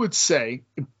 I would say,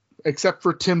 except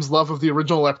for Tim's love of the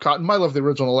original Epcot and my love of the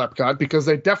original Epcot, because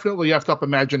they definitely effed up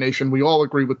Imagination. We all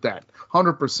agree with that,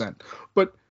 100%.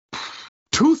 But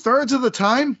 2/3 of the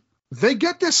time, they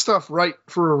get this stuff right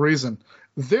for a reason.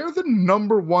 They're the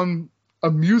number one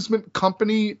amusement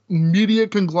company, media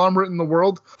conglomerate in the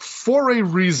world for a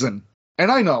reason. And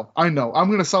I know, I'm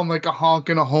going to sound like a honk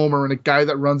and a homer and a guy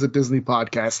that runs a Disney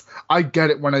podcast. I get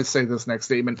it when I say this next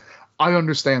statement. I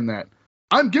understand that.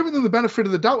 I'm giving them the benefit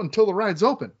of the doubt until the ride's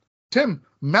open. Tim,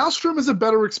 Maelstrom is a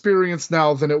better experience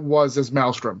now than it was as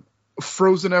Maelstrom.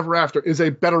 Frozen Ever After is a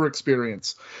better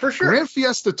experience. For sure. Grand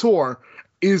Fiesta Tour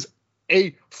is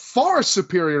a far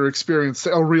superior experience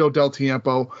to El Rio del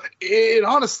Tiempo. It,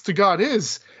 honest to God,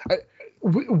 is.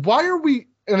 Why are we,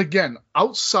 and again,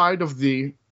 outside of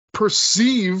the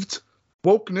perceived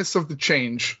wokeness of the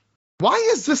change, why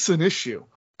is this an issue?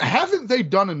 Haven't they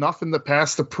done enough in the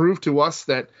past to prove to us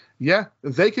that, yeah,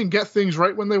 they can get things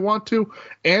right when they want to?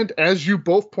 And as you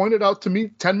both pointed out to me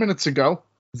 10 minutes ago,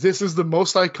 this is the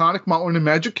most iconic mountain in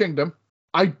Magic Kingdom.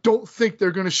 I don't think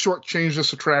they're going to shortchange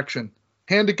this attraction.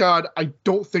 Hand to God, I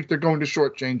don't think they're going to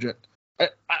shortchange it.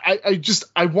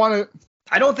 I want to...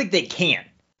 I don't think they can.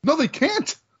 No, they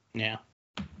can't. Yeah.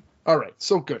 All right,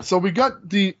 so good. So we got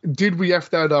the Did We F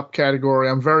That Up category.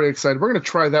 I'm very excited. We're going to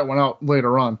try that one out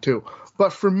later on, too.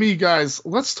 But for me, guys,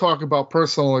 let's talk about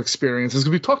personal experiences.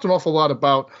 We talked an awful lot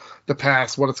about the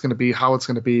past, what it's going to be, how it's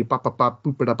going to be,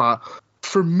 ba-ba-ba-boop-a-da-ba.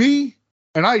 For me,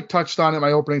 and I touched on it in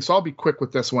my opening, so I'll be quick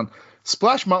with this one.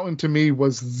 Splash Mountain, to me,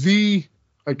 was the,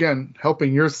 again,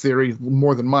 helping your theory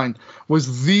more than mine,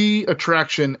 was the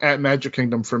attraction at Magic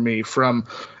Kingdom for me. From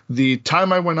the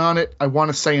time I went on it, I want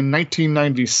to say in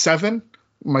 1997,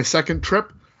 my second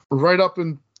trip, right up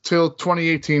until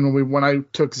 2018 when I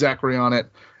took Zachary on it.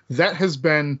 That has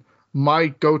been my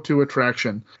go-to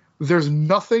attraction. There's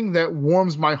nothing that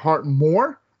warms my heart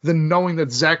more than knowing that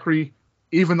Zachary,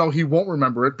 even though he won't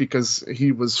remember it because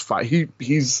he was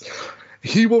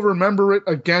he will remember it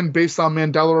again based on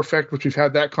Mandela effect, which we've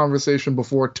had that conversation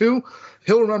before too.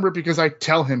 He'll remember it because I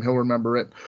tell him he'll remember it.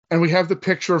 And we have the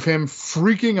picture of him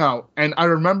freaking out. And I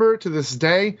remember to this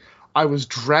day, I was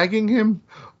dragging him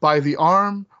by the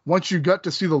arm once you got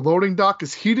to see the loading dock,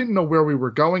 because he didn't know where we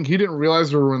were going. He didn't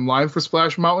realize we were in line for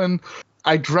Splash Mountain.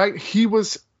 He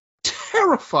was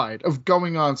terrified of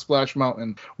going on Splash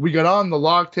Mountain. We got on, the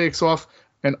log takes off,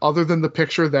 and other than the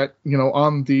picture that,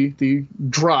 on the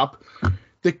drop,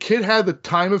 the kid had the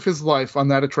time of his life on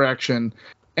that attraction.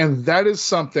 And that is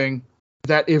something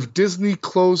that if Disney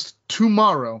closed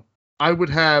tomorrow, I would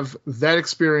have that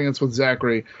experience with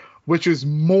Zachary, which is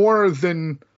more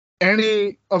than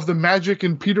any of the Magic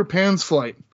and Peter Pan's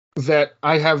flight, that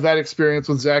I have that experience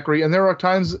with Zachary. And there are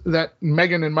times that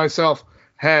Megan and myself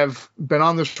have been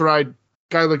on this ride,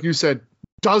 guy, like you said,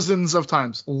 dozens of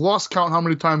times. Lost count how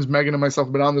many times Megan and myself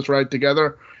have been on this ride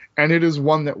together. And it is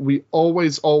one that we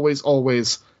always, always,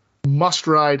 always must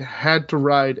ride, had to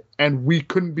ride, and we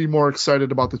couldn't be more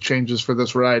excited about the changes for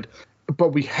this ride. But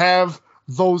we have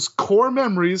those core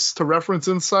memories, to reference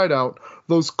Inside Out,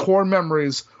 those core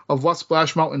memories of what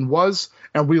Splash Mountain was,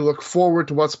 and we look forward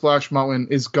to what Splash Mountain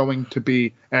is going to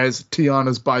be as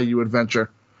Tiana's Bayou Adventure.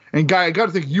 And Guy, I got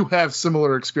to think you have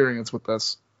similar experience with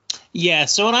this. Yeah,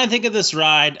 so when I think of this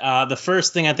ride, the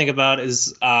first thing I think about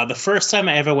is the first time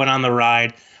I ever went on the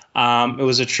ride. It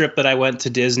was a trip that I went to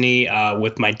Disney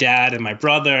with my dad and my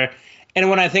brother. And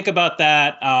when I think about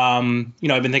that, I've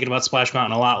been thinking about Splash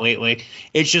Mountain a lot lately.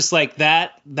 It's just like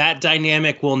that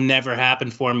dynamic will never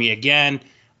happen for me again.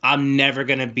 I'm never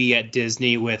going to be at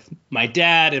Disney with my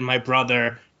dad and my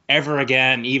brother ever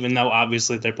again, even though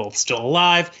obviously they're both still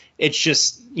alive. It's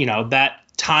just, that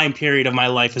time period of my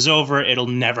life is over. It'll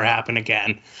never happen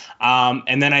again.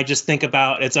 And then I just think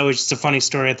about, it's always just a funny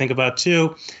story I think about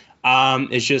too.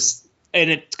 It's just, and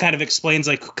it kind of explains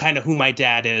like kind of who my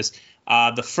dad is.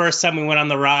 The first time we went on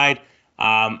the ride,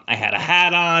 I had a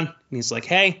hat on, and he's like,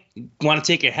 "Hey, you want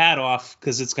to take your hat off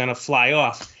because it's going to fly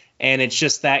off." And it's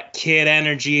just that kid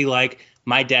energy, like,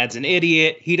 my dad's an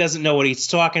idiot. He doesn't know what he's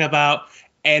talking about.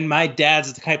 And my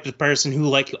dad's the type of person who,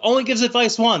 like, only gives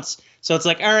advice once. So it's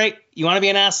like, all right, you want to be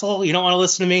an asshole? You don't want to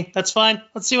listen to me? That's fine.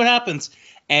 Let's see what happens.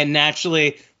 And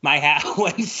naturally, my hat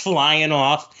went flying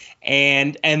off.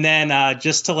 And then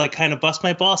just to, like, kind of bust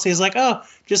my balls, he's like, oh,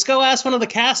 just go ask one of the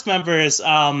cast members,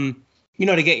 to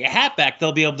get your hat back.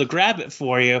 They'll be able to grab it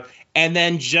for you. And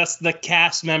then just the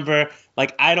cast member,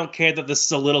 like, I don't care that this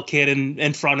is a little kid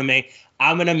in front of me.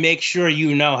 I'm going to make sure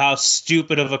you know how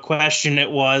stupid of a question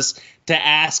it was to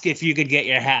ask if you could get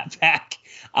your hat back.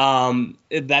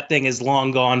 That thing is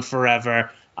long gone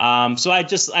forever. So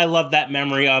I love that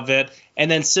memory of it. And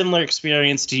then similar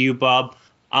experience to you, Bob.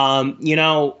 A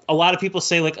lot of people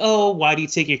say, like, oh, why do you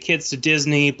take your kids to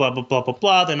Disney? Blah, blah, blah, blah,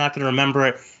 blah. They're not going to remember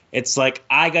it. It's like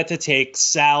I got to take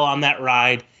Sal on that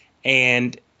ride,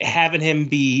 and having him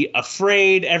be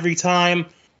afraid every time,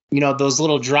 those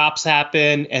little drops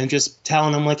happen, and just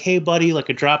telling him, like, hey, buddy, like,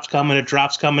 a drop's coming, a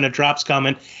drop's coming, a drop's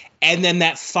coming. And then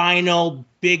that final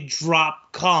big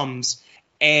drop comes,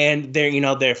 and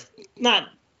they're not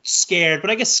scared,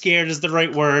 but I guess scared is the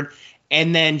right word.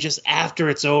 And then just after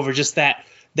it's over, just that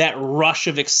that rush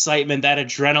of excitement, that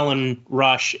adrenaline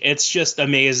rush. It's just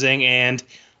amazing. And,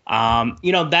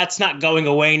 that's not going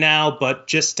away now, but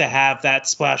just to have that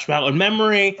Splash Mountain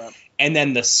memory and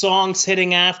then the songs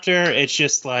hitting after, it's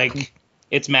just like,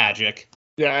 it's magic.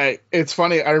 Yeah, it's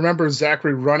funny. I remember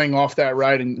Zachary running off that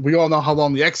ride, and we all know how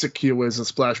long the exit queue is at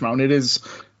Splash Mountain. It is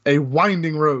a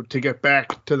winding road to get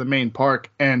back to the main park,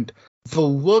 and the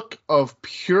look of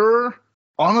pure,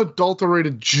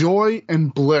 unadulterated joy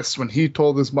and bliss when he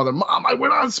told his mother, "Mom, I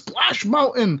went on Splash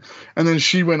Mountain," and then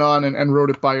she went on and rode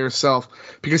it by herself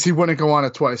because he wouldn't go on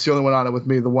it twice. He only went on it with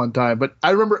me the one time. But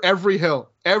I remember every hill.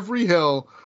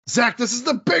 Zach, this is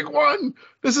the big one.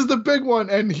 This is the big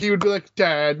one. And he would be like,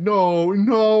 Dad,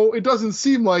 no, it doesn't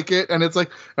seem like it. And it's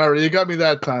like, all right, you got me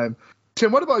that time.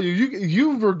 Tim, what about you?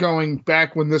 You were going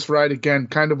back when this ride again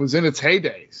kind of was in its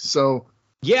heyday. So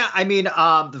yeah, I mean,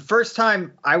 the first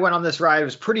time I went on this ride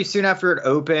was pretty soon after it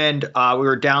opened. We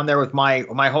were down there with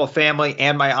my whole family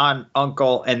and my aunt,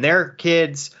 uncle, and their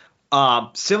kids.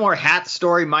 Similar hat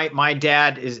story. My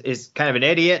dad is kind of an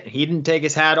idiot. He didn't take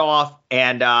his hat off,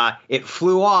 and it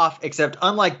flew off. Except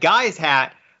unlike Guy's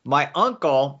hat, my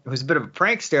uncle, who's a bit of a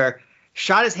prankster,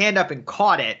 shot his hand up and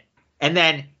caught it, and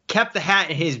then kept the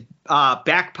hat in his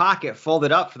back pocket,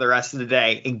 folded up for the rest of the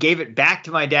day, and gave it back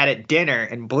to my dad at dinner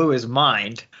and blew his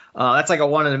mind. That's like a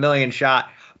 1 in a million shot.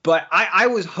 But I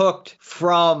was hooked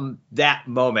from that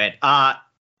moment.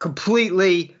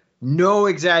 Completely, no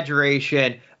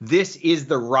exaggeration. This is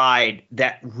the ride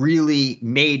that really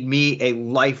made me a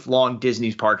lifelong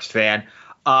Disney Parks fan.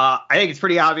 I think it's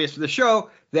pretty obvious for the show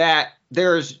that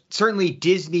there's certainly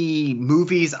Disney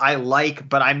movies I like,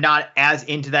 but I'm not as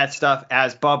into that stuff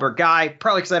as Bub or Guy,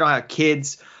 probably because I don't have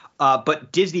kids.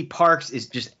 But Disney Parks is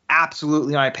just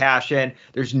absolutely my passion.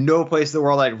 There's no place in the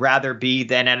world I'd rather be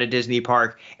than at a Disney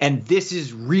park. And this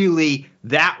is really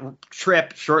that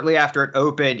trip shortly after it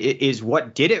opened. It is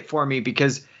what did it for me,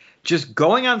 because just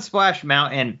going on Splash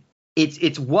Mountain,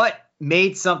 it's what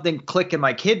made something click in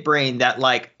my kid brain that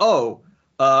like,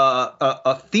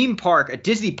 a theme park, a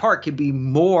Disney park can be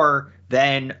more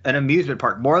than an amusement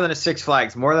park, more than a Six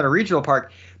Flags, more than a regional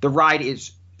park. The ride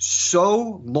is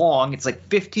so long. It's like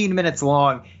 15 minutes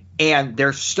long, and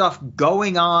there's stuff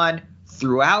going on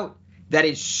throughout that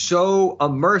is so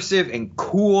immersive and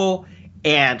cool,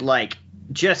 and like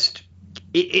just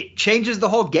it changes the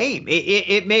whole game.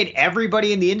 It made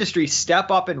everybody in the industry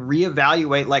step up and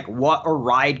reevaluate like what a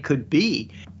ride could be.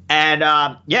 And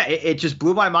it just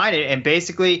blew my mind. And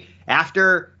basically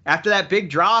after that big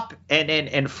drop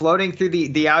and floating through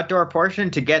the outdoor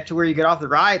portion to get to where you get off the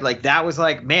ride, like that was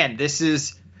like, man, this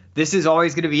is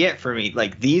always going to be it for me.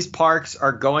 Like these parks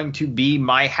are going to be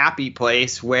my happy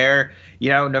place where,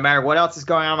 no matter what else is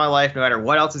going on in my life, no matter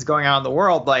what else is going on in the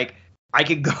world, like I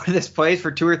could go to this place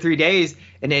for 2 or 3 days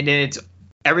and it's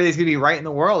everything's going to be right in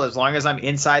the world as long as I'm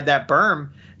inside that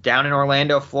berm down in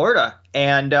Orlando, Florida.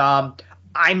 And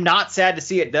I'm not sad to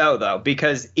see it though,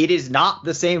 because it is not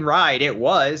the same ride it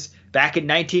was back in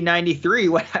 1993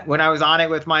 when I was on it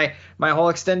with my whole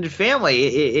extended family.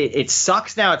 It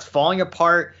sucks now. It's falling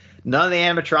apart. None of the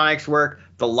animatronics work.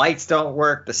 The lights don't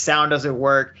work. The sound doesn't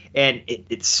work. And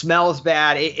it smells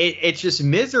bad. It's just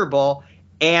miserable.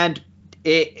 And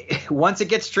once it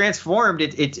gets transformed,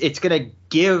 it's going to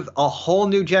give a whole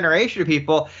new generation of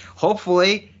people.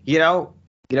 Hopefully,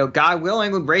 God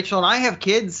willing, when Rachel and I have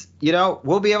kids,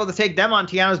 we'll be able to take them on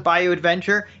Tiana's Bayou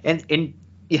adventure, and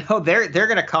they're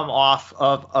going to come off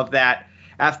of that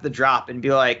after the drop and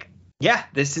be like, yeah,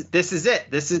 this is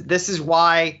it. This is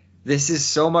why this is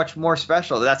so much more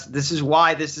special. This is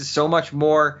why this is so much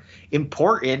more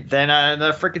important than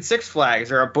the freaking Six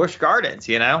Flags or a Busch Gardens,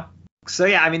 So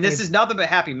yeah, I mean, this is nothing but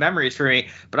happy memories for me,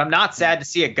 but I'm not sad to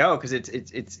see it go because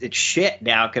it's shit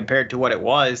now compared to what it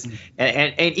was,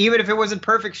 and even if it was in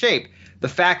perfect shape, the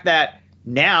fact that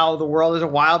now the world is a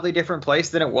wildly different place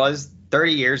than it was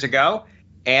 30 years ago,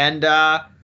 and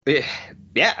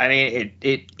yeah, I mean,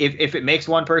 if it makes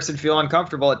one person feel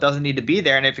uncomfortable, it doesn't need to be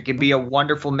there, and if it can be a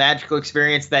wonderful, magical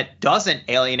experience that doesn't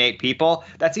alienate people,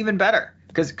 that's even better.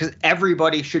 Because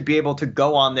everybody should be able to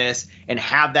go on this and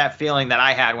have that feeling that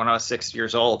I had when I was 6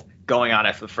 years old going on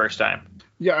it for the first time.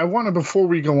 Yeah, I wanted, before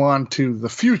we go on to the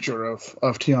future of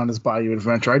Tiana's Bayou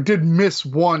Adventure, I did miss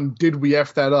one, did we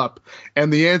F that up?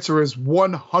 And the answer is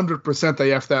 100%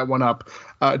 they F that one up.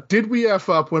 Did we F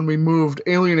up when we moved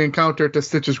Alien Encounter to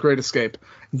Stitch's Great Escape?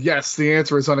 Yes, the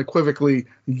answer is unequivocally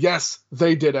yes,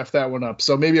 they did F that one up.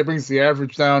 So maybe it brings the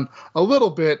average down a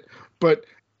little bit, but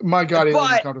my God,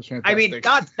 Alien Encounter's fantastic. I mean,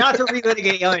 not to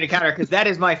relitigate Alien Encounter, because that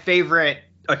is my favorite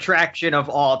attraction of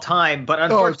all time. But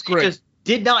unfortunately,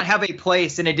 did not have a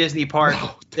place in a Disney park.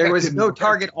 No, there was didn't no work.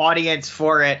 target audience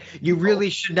for it. You really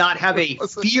should not have a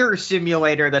fear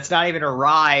simulator that's not even a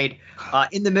ride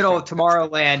in the middle of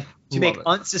Tomorrowland to Love make it.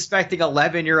 unsuspecting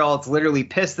 11-year-olds literally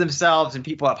piss themselves and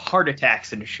people have heart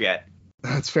attacks and shit.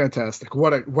 That's fantastic.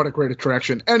 What a great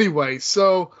attraction. Anyway,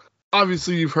 so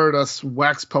obviously you've heard us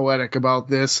wax poetic about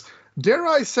this. Dare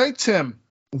I say, Tim,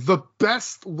 the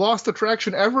best Lost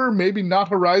attraction ever, maybe not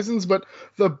Horizons, but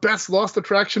the best Lost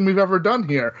attraction we've ever done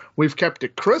here. We've kept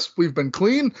it crisp. We've been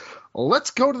clean.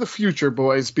 Let's go to the future,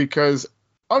 boys, because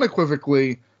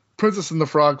unequivocally, Princess and the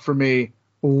Frog for me,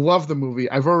 love the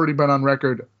movie. I've already been on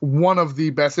record, one of the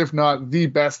best, if not the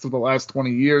best of the last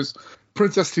 20 years.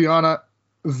 Princess Tiana,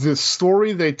 the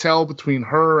story they tell between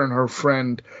her and her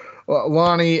friend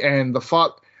Lonnie and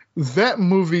the that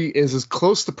movie is as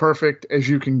close to perfect as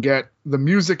you can get. The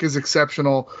music is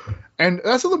exceptional. And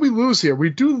that's something we lose here. We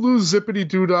do lose Zippity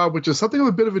Doodah, which is something of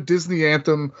a bit of a Disney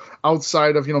anthem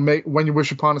outside of, When You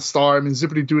Wish Upon a Star. I mean,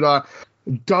 Zippity Doodah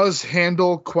does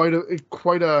handle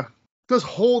does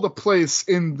hold a place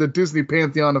in the Disney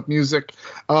pantheon of music.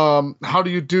 How do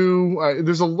you do?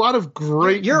 There's a lot of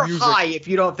great You're music. high if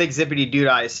you don't think Zippity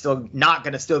Doodah is still not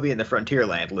going to still be in the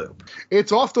Frontierland loop.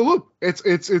 It's off the loop. It's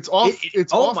off.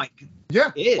 It's off.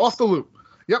 Yeah, it is. off the loop.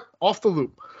 Yep, off the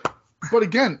loop. But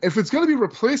again, if it's going to be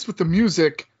replaced with the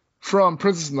music from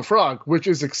Princess and the Frog, which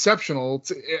is exceptional,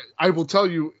 I will tell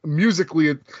you,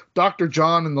 musically, Dr.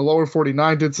 John and the Lower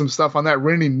 49 did some stuff on that.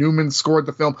 Randy Newman scored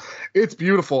the film. It's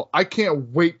beautiful. I can't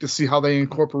wait to see how they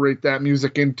incorporate that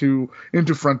music into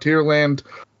Frontierland.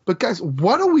 But guys,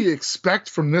 what do we expect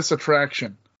from this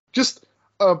attraction? Just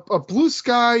a blue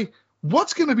sky.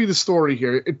 What's going to be the story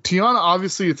here? Tiana,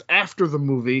 obviously, it's after the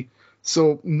movie.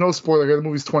 So no spoiler here. The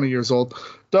movie's 20 years old.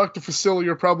 Dr.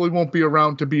 Facilier probably won't be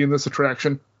around to be in this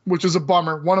attraction, which is a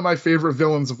bummer. One of my favorite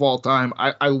villains of all time.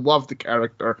 I love the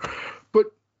character. But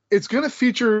it's going to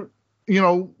feature,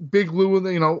 Big Lou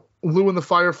and Lou and the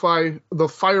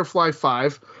Firefly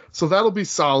 5. So that'll be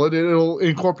solid. It'll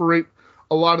incorporate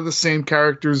a lot of the same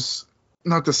characters,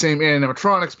 not the same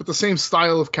animatronics, but the same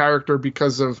style of character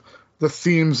because of the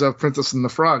themes of Princess and the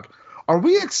Frog. Are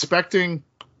we expecting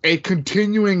a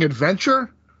continuing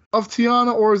adventure of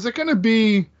Tiana, or is it going to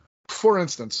be, for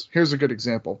instance, here's a good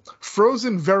example.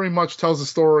 Frozen very much tells the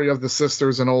story of the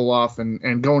sisters and Olaf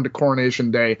and going to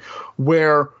Coronation Day,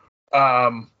 where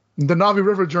the Navi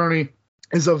River journey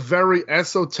is a very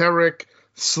esoteric,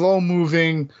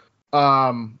 slow-moving,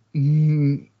 immersive,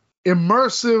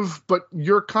 but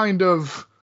you're kind of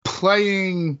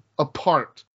playing a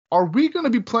part. Are we going to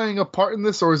be playing a part in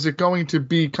this, or is it going to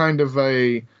be kind of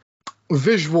a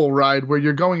visual ride where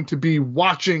you're going to be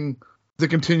watching the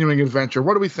continuing adventure?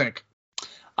 What do we think?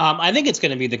 I think it's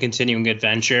going to be the continuing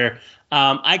adventure.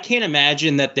 I can't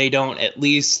imagine that they don't at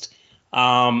least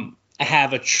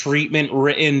have a treatment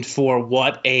written for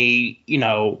what a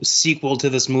sequel to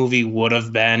this movie would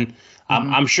have been.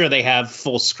 I'm sure they have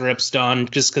full scripts done,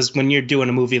 just because when you're doing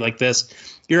a movie like this,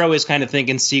 you're always kind of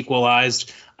thinking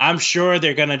sequelized. I'm sure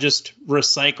they're going to just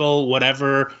recycle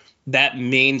whatever that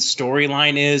main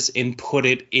storyline is and put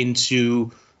it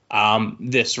into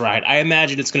this ride. I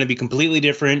imagine it's going to be completely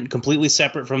different, completely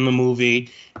separate from the movie.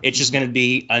 It's just going to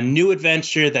be a new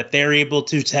adventure that they're able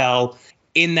to tell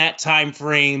in that time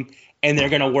frame, and they're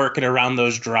going to work it around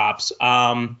those drops.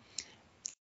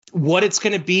 What it's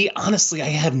going to be, honestly, I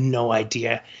have no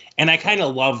idea. And I kind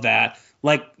of love that.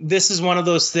 Like, this is one of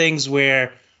those things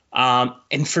where,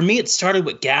 and for me, it started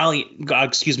with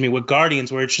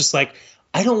Guardians, where it's just like,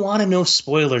 I don't want to know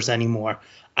spoilers anymore.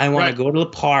 I want to go to the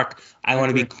park. I want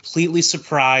to be completely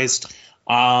surprised.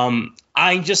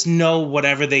 I just know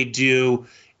whatever they do,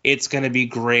 it's going to be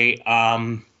great.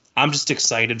 I'm just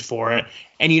excited for it.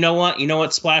 And you know what? You know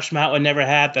what Splash Mountain never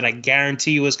had that I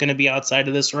guarantee you is going to be outside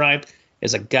of this ride?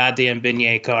 Is a goddamn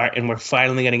beignet cart. And we're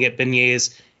finally going to get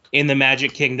beignets in the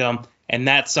Magic Kingdom. And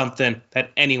that's something that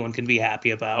anyone can be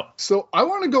happy about. So I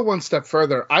want to go one step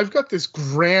further. I've got this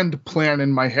grand plan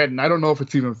in my head, and I don't know if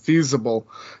it's even feasible,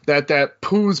 that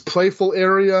Pooh's Playful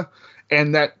area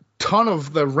and that ton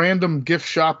of the random gift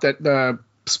shop, that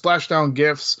Splashdown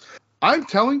Gifts, I'm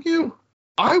telling you,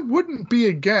 I wouldn't be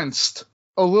against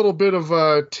a little bit of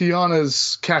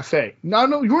Tiana's Cafe. Now,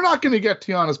 no, you're not going to get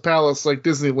Tiana's Palace like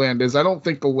Disneyland is. I don't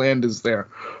think the land is there.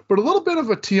 But a little bit of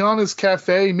a Tiana's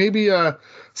Cafe, maybe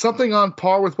something on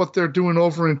par with what they're doing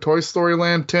over in Toy Story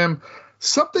Land, Tim.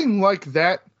 Something like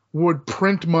that would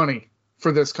print money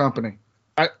for this company.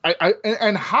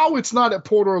 And how it's not at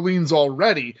Port Orleans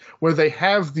already, where they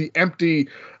have the empty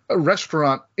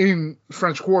restaurant in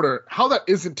French Quarter, how that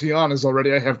isn't Tiana's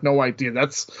already, I have no idea.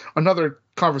 That's another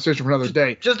conversation for another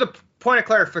day. Just point of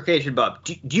clarification, Bub.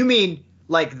 Do you mean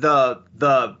like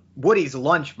the Woody's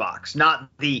Lunchbox, not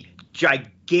the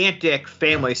gigantic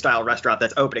family style restaurant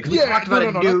that's opening? 'Cause we talked about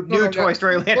a new Toy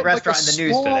Story Land restaurant in the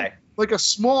news today. Like a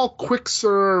small quick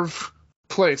serve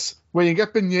place where you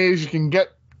get beignets, you can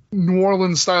get New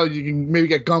Orleans style, you can maybe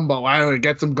get gumbo. I don't know,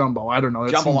 get some gumbo. I don't know.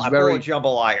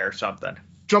 Jambalaya or something.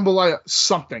 Jambalaya,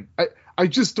 something. I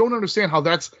just don't understand how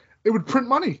it would print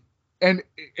money. And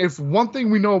if one thing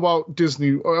we know about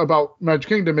Disney, about Magic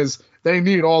Kingdom, is they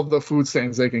need all the food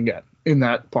stands they can get in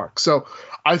that park. So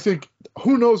I think,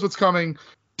 who knows what's coming?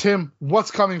 Tim,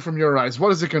 what's coming from your eyes?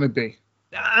 What is it going to be?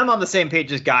 I'm on the same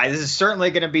page as Guy. This is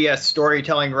certainly going to be a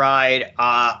storytelling ride.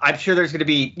 I'm sure there's going to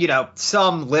be,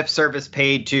 some lip service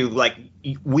paid to, like,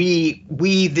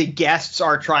 we the guests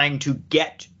are trying to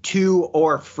get to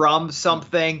or from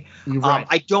something. Right.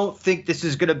 I don't think this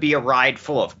is going to be a ride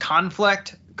full of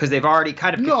conflict, because they've already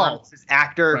kind of confirmed this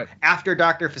actor after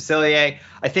Dr. Facilier.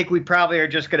 I think we probably are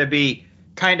just going to be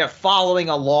kind of following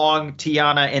along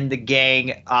Tiana and the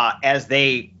gang as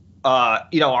they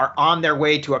are on their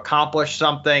way to accomplish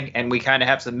something, and we kind of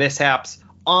have some mishaps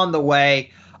on the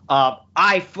way. I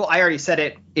already said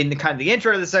it in the kind of the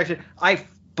intro to this section. I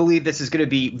believe this is going to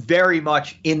be very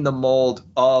much in the mold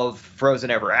of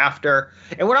Frozen Ever After.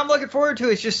 And what I'm looking forward to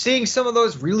is just seeing some of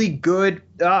those really good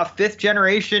fifth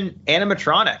generation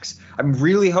animatronics. I'm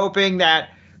really hoping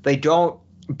that they don't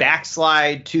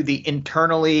backslide to the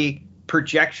internally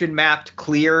projection mapped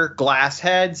clear glass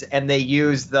heads, and they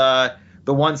use the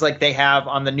ones like they have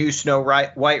on the new Snow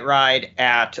White ride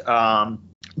at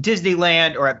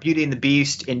Disneyland, or at Beauty and the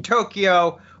Beast in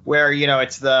Tokyo, where,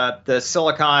 it's the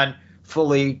silicon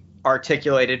fully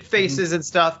articulated faces and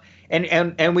stuff.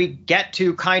 And we get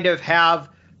to kind of have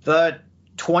the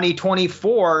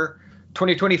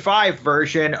 2025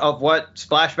 version of what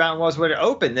Splash Mountain was when it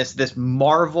opened, this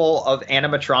marvel of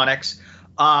animatronics.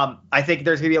 I think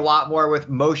there's going to be a lot more with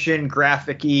motion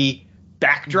graphic-y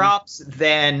backdrops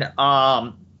than,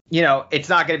 it's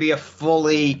not going to be a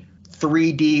fully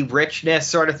 3D richness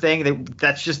sort of thing.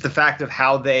 That's just the fact of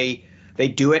how they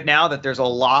do it now, that there's a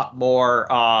lot more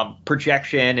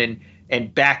projection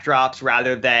and backdrops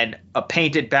rather than a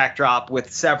painted backdrop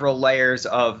with several layers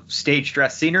of stage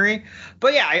dress scenery.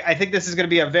 But yeah, I think this is going to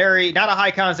be not a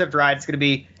high concept ride. It's going to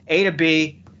be A to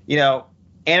B,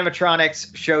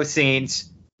 animatronics, show scenes,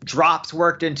 drops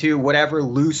worked into whatever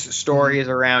loose story is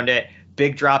around it,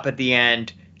 big drop at the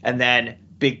end, and then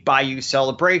big Bayou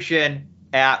celebration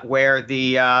at where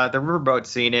the riverboat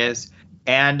scene is.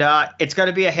 And it's going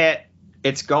to be a hit.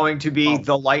 It's going to be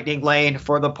the lightning lane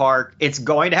for the park. It's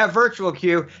going to have virtual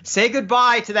queue. Say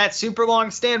goodbye to that super long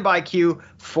standby queue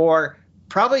for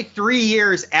probably 3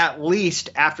 years at least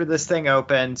after this thing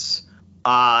opens.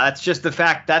 That's just the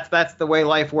fact. That's the way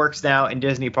life works now in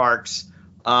Disney parks.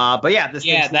 But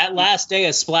yeah, that last day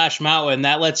of Splash Mountain,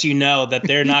 that lets you know that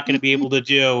they're not going to be able to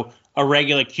do a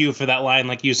regular queue for that line,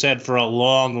 like you said, for a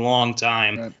long, long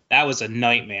time. Right. That was a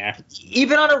nightmare.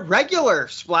 Even on a regular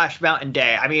Splash Mountain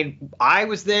day. I mean, I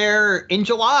was there in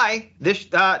July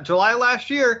last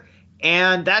year,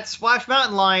 and that Splash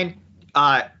Mountain line,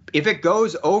 if it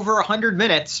goes over 100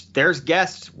 minutes, there's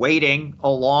guests waiting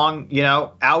along,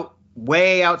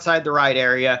 way outside the ride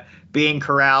area, being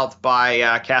corralled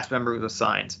by cast members with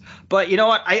signs. But you know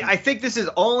what? I think this is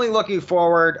only looking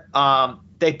forward.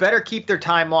 They better keep their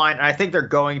timeline, and I think they're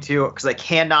going to, because they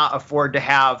cannot afford to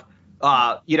have,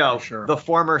 the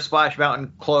former Splash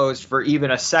Mountain closed for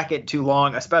even a second too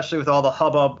long, especially with all the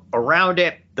hubbub around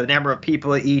it, the number of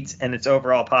people it eats, and its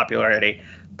overall popularity.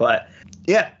 But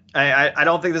yeah, I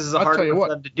don't think this is a hard one for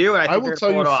them to do, and I think they're going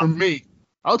to pull it off.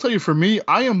 I'll tell you, for me,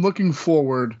 I am looking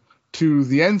forward to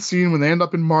the end scene when they end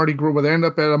up in Mardi Gras, when they end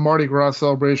up at a Mardi Gras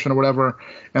celebration or whatever,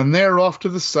 and they're off to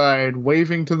the side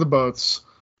waving to the boats.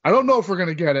 I don't know if we're going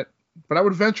to get it, but I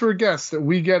would venture a guess that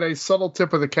we get a subtle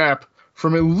tip of the cap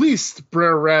from at least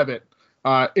Brer Rabbit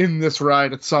in this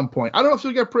ride at some point. I don't know if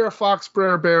you'll get Brer Fox,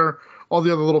 Brer Bear, all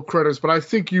the other little critters, but I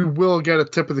think you will get a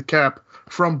tip of the cap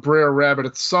from Brer Rabbit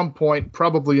at some point,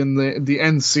 probably in the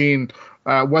end scene,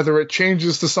 whether it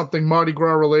changes to something Mardi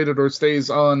Gras related or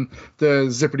stays on the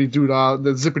Zippity Doodah,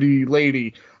 the Zippity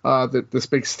Lady, this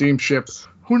big steamship.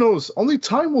 Who knows? Only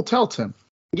time will tell, Tim.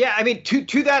 Yeah, I mean,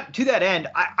 to that end,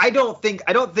 I don't think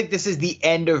this is the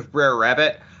end of Brer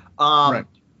Rabbit. Right.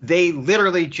 They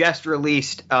literally just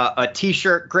released a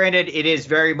T-shirt. Granted, it is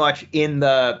very much in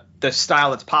the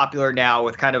style that's popular now,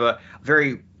 with kind of a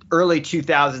very early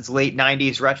 2000s, late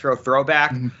 90s retro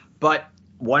throwback. Mm-hmm. But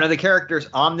one of the characters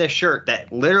on this shirt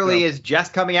that literally is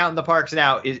just coming out in the parks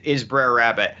now is Brer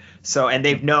Rabbit. So, and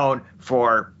they've known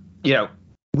for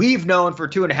we've known for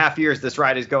 2.5 years this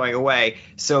ride is going away.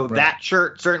 So that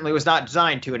shirt certainly was not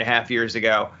designed 2.5 years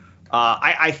ago.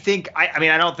 I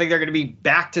don't think they're going to be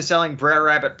back to selling Brer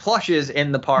Rabbit plushes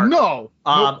in the park. No.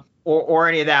 Or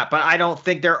any of that. But I don't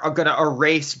think they're going to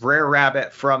erase Brer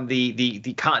Rabbit from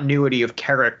the continuity of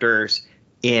characters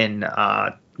in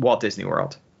Walt Disney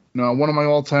World. No, one of my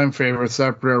all-time favorites,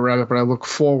 that Brer Rabbit, but I look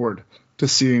forward to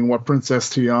seeing what Princess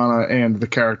Tiana and the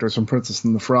characters from Princess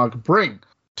and the Frog bring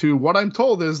to what I'm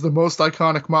told is the most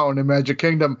iconic mountain in Magic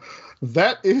Kingdom.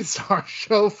 That is our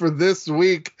show for this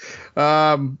week.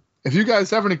 If you guys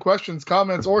have any questions,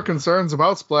 comments, or concerns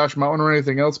about Splash Mountain or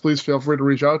anything else, please feel free to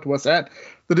reach out to us at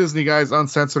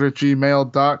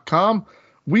thedisneyguysuncensored@gmail.com.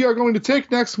 We are going to take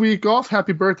next week off.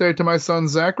 Happy birthday to my son,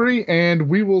 Zachary, and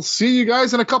we will see you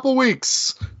guys in a couple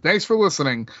weeks. Thanks for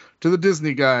listening to the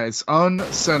Disney Guys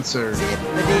Uncensored.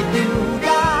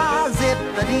 Zippity-doo-dah,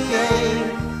 zippity-yay.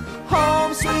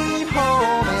 Home sweet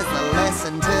home is the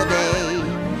lesson today.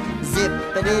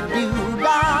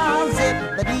 Zippity-doo-dah,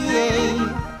 zippity-yay.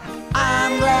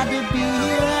 I'm glad to be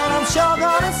here and I'm sure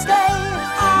gonna stay.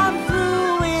 I'm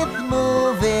through with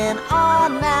moving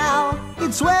on now.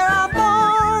 It's where I'm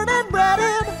born and bred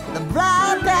in. The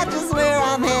bright patch is where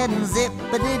I'm heading.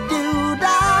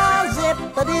 Zippity-doo-dah,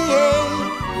 zippity-yay.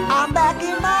 I'm back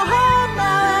in my home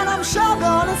now and I'm sure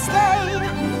gonna stay.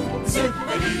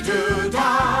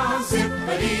 Zippity-doo-dah,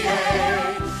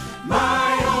 zippity-yay.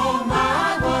 My, oh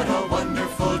my, what a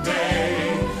wonderful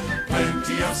day.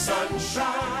 Plenty of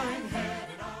sunshine.